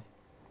missed one.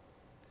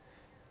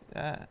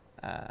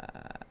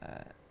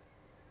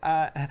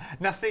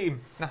 Nassim,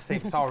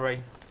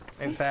 sorry.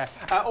 It's there.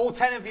 All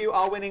 10 of you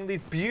are winning the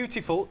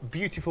beautiful,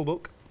 beautiful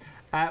book.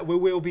 We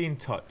will be in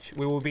touch.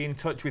 We will be in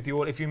touch with you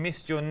all. If you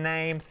missed your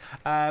names,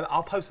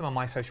 I'll post them on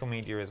my social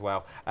media as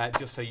well,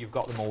 just so you've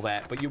got them all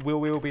there. But we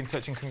will be in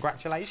touch, and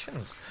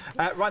congratulations.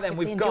 Right then,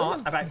 we've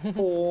got about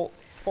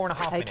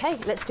 4.5 minutes. Okay,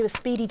 let's do a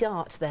speedy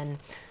dart then.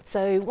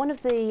 So one of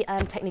the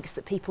techniques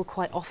that people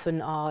quite often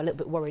are a little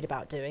bit worried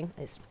about doing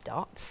is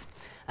darts.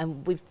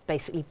 And we've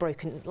basically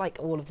broken, like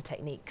all of the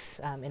techniques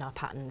in our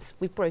patterns,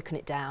 we've broken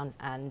it down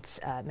and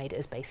made it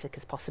as basic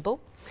as possible.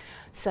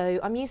 So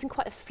I'm using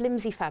quite a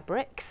flimsy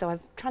fabric, so I've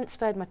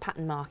transferred my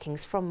pattern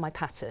markings from my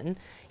pattern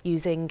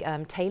using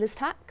tailor's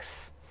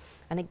tacks.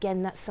 And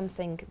again, that's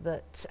something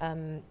that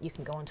you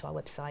can go onto our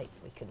website.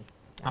 We can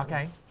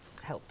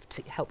help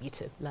you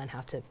to learn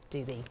how to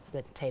do the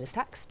tailor's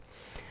tacks.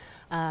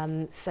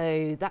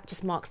 So that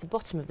just marks the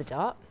bottom of the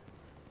dart.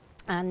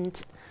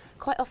 And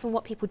quite often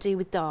what people do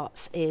with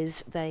darts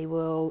is they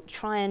will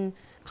try and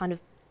kind of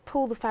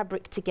pull the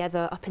fabric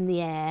together up in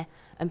the air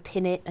and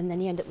pin it, and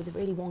then you end up with a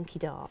really wonky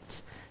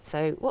dart.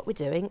 So what we're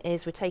doing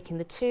is we're taking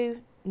the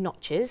 2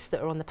 notches that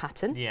are on the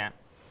pattern,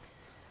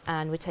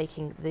 and we're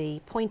taking the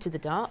point of the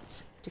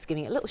dart, just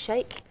giving it a little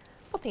shake,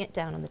 popping it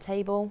down on the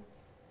table,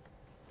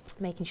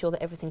 making sure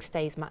that everything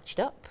stays matched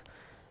up,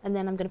 and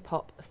then I'm going to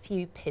pop a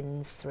few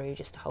pins through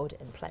just to hold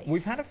it in place.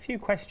 We've had a few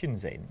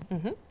questions in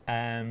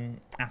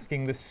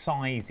asking the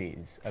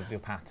sizes of your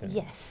pattern.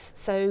 Yes,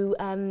 so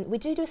we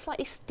do a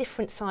slightly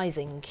different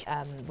sizing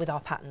with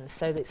our patterns,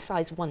 so that's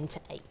size 1 to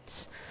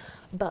 8,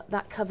 but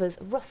that covers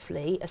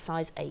roughly a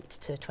size 8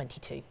 to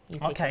 22,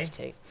 UK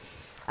 22.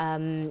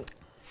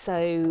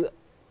 So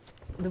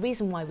the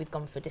reason why we've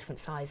gone for different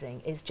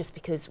sizing is just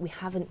because we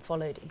haven't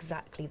followed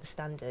exactly the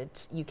standard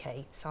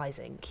UK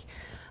sizing.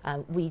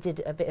 We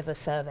did a bit of a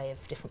survey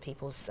of different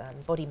people's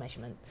body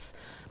measurements,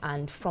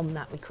 and from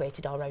that we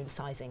created our own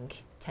sizing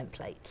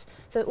template.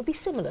 So it will be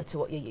similar to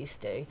what you're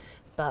used to,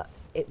 but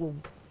it will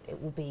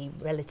it will be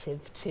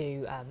relative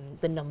to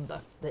the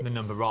number. The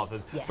number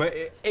rather. Yeah. But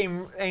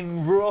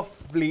in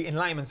roughly, in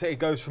layman's, it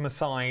goes from a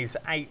size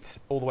 8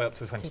 all the way up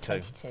to a 22. To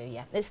 22,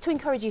 yeah. It's to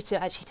encourage you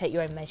to actually take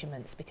your own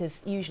measurements,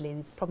 because usually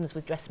the problems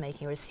with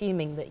dressmaking are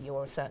assuming that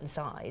you're a certain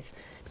size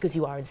because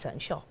you are in certain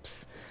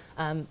shops.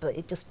 But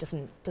it just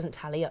doesn't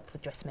tally up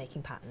with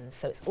dressmaking patterns.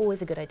 So it's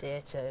always a good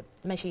idea to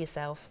measure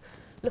yourself,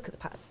 look at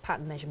the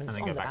pattern measurements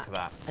on the back,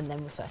 and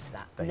then refer to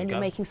that. And then you're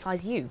making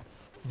size U,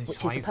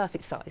 which is the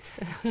perfect size.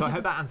 So I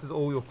hope that answers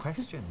all your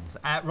questions.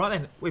 Right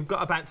then, we've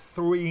got about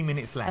 3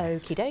 minutes left.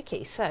 Okie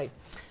dokie. So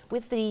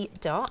with the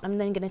dart, I'm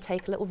then going to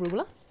take a little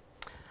ruler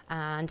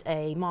and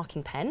a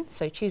marking pen.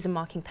 So choose a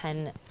marking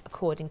pen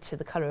according to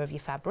the colour of your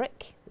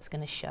fabric that's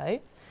going to show.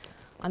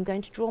 I'm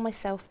going to draw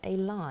myself a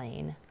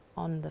line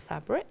on the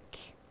fabric.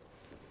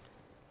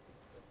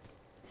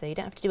 So you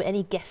don't have to do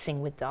any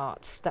guessing with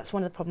darts. That's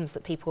one of the problems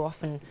that people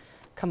often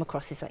come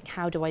across, is like,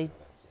 how do I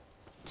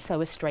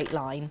sew a straight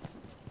line?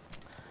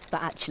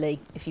 But actually,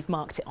 if you've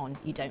marked it on,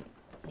 you don't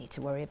need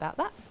to worry about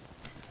that.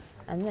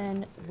 And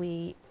then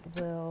we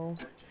will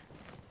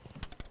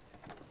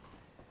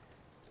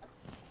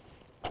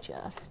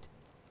just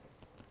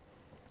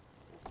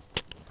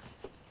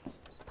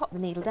pop the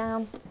needle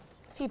down,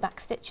 a few back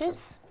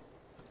stitches.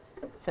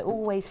 So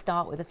always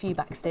start with a few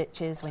back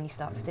stitches when you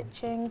start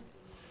stitching.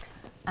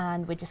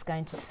 And we're just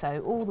going to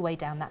sew all the way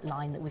down that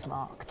line that we've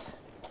marked.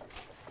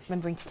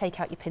 Remembering to take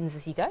out your pins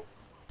as you go.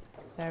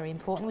 Very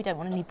important, we don't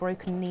want any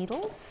broken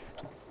needles.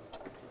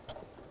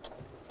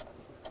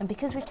 And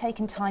because we've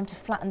taken time to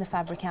flatten the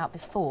fabric out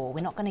before,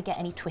 we're not going to get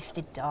any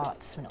twisted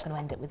darts. We're not going to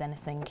end up with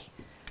anything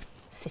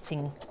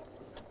sitting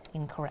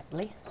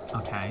incorrectly.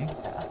 Okay.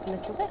 Just that up a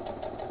little bit.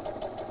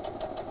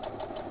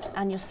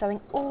 And you're sewing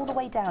all the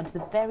way down to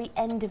the very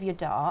end of your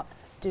dart,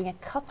 doing a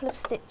couple of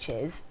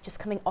stitches just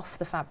coming off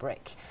the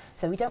fabric.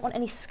 So we don't want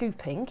any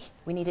scooping.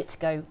 We need it to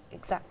go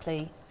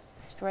exactly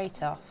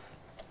straight off,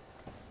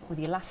 with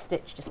your last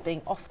stitch just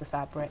being off the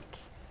fabric.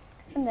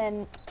 And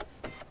then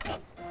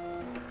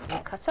you'll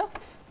cut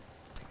off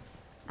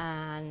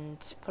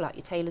and pull out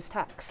your tailor's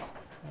tacks.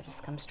 They'll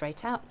just come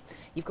straight out.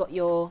 You've got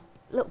your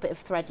little bit of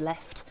thread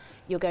left.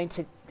 You're going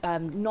to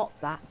knot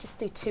that, just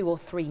do 2 or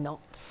 3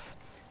 knots,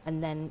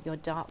 and then your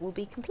dart will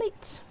be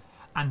complete.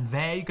 And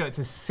there you go. It's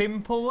as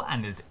simple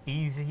and as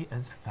easy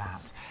as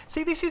that.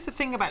 See, this is the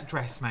thing about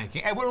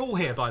dressmaking. We're all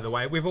here, by the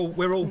way.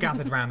 We're all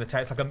gathered around the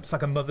table. It's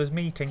like a mother's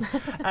meeting.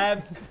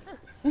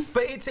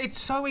 But it's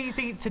so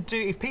easy to do.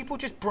 If people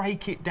just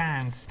break it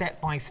down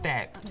step by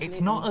step, Absolutely.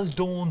 It's not as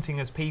daunting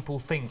as people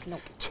think.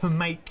 Nope. To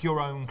make your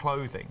own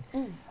clothing.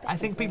 I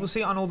think people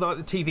see it on all the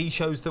TV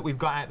shows that we've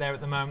got out there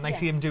at the moment. They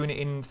see them doing it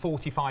in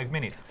 45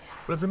 minutes.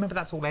 Yes. Well, remember,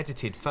 that's all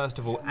edited, first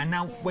of all. And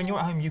now, when you're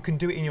at home, you can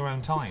do it in your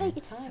own time. Just take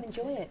your time,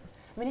 enjoy it.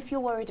 I mean, if you're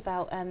worried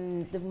about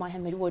the My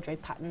Handmade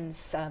Wardrobe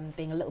patterns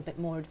being a little bit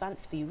more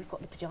advanced for you, we've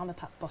got the pyjama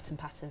bottom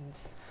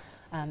patterns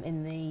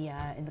in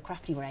the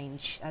Crafty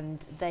range,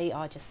 and they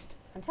are just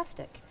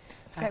fantastic.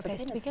 Great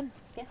place to begin.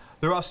 Yeah.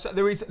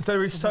 There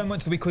is so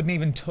much that we couldn't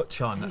even touch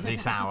on at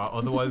this hour.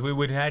 Otherwise, we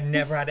would have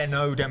never had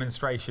no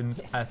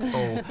demonstrations at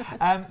all.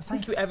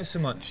 Thank you ever so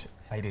much,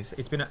 ladies.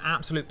 It's been an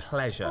absolute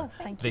pleasure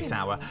this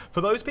hour.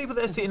 For those people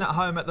that are sitting at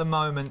home at the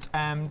moment,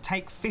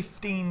 take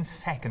 15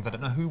 seconds. I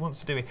don't know who wants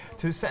to do it.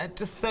 Just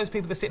for those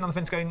people that are sitting on the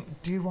fence going,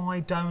 do I,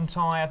 don't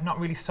I? I've not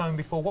really sewn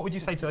before. What would you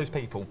say to those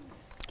people?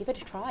 Give it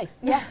a try.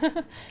 Yeah.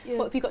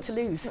 What have you got to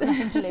lose?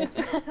 Nothing to lose.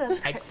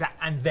 Exactly.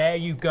 And there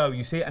you go.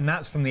 You see it? And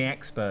that's from the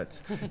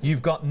experts.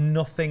 You've got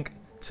nothing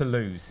to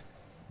lose.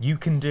 You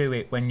can do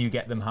it when you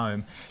get them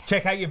home.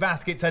 Check out your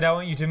baskets. I don't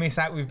want you to miss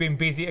out. We've been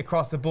busy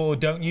across the board.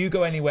 Don't you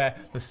go anywhere.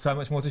 There's so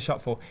much more to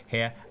shop for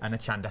here at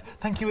Hochanda.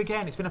 Thank you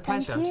again. It's been a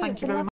pleasure. Thank you. Thank you very much.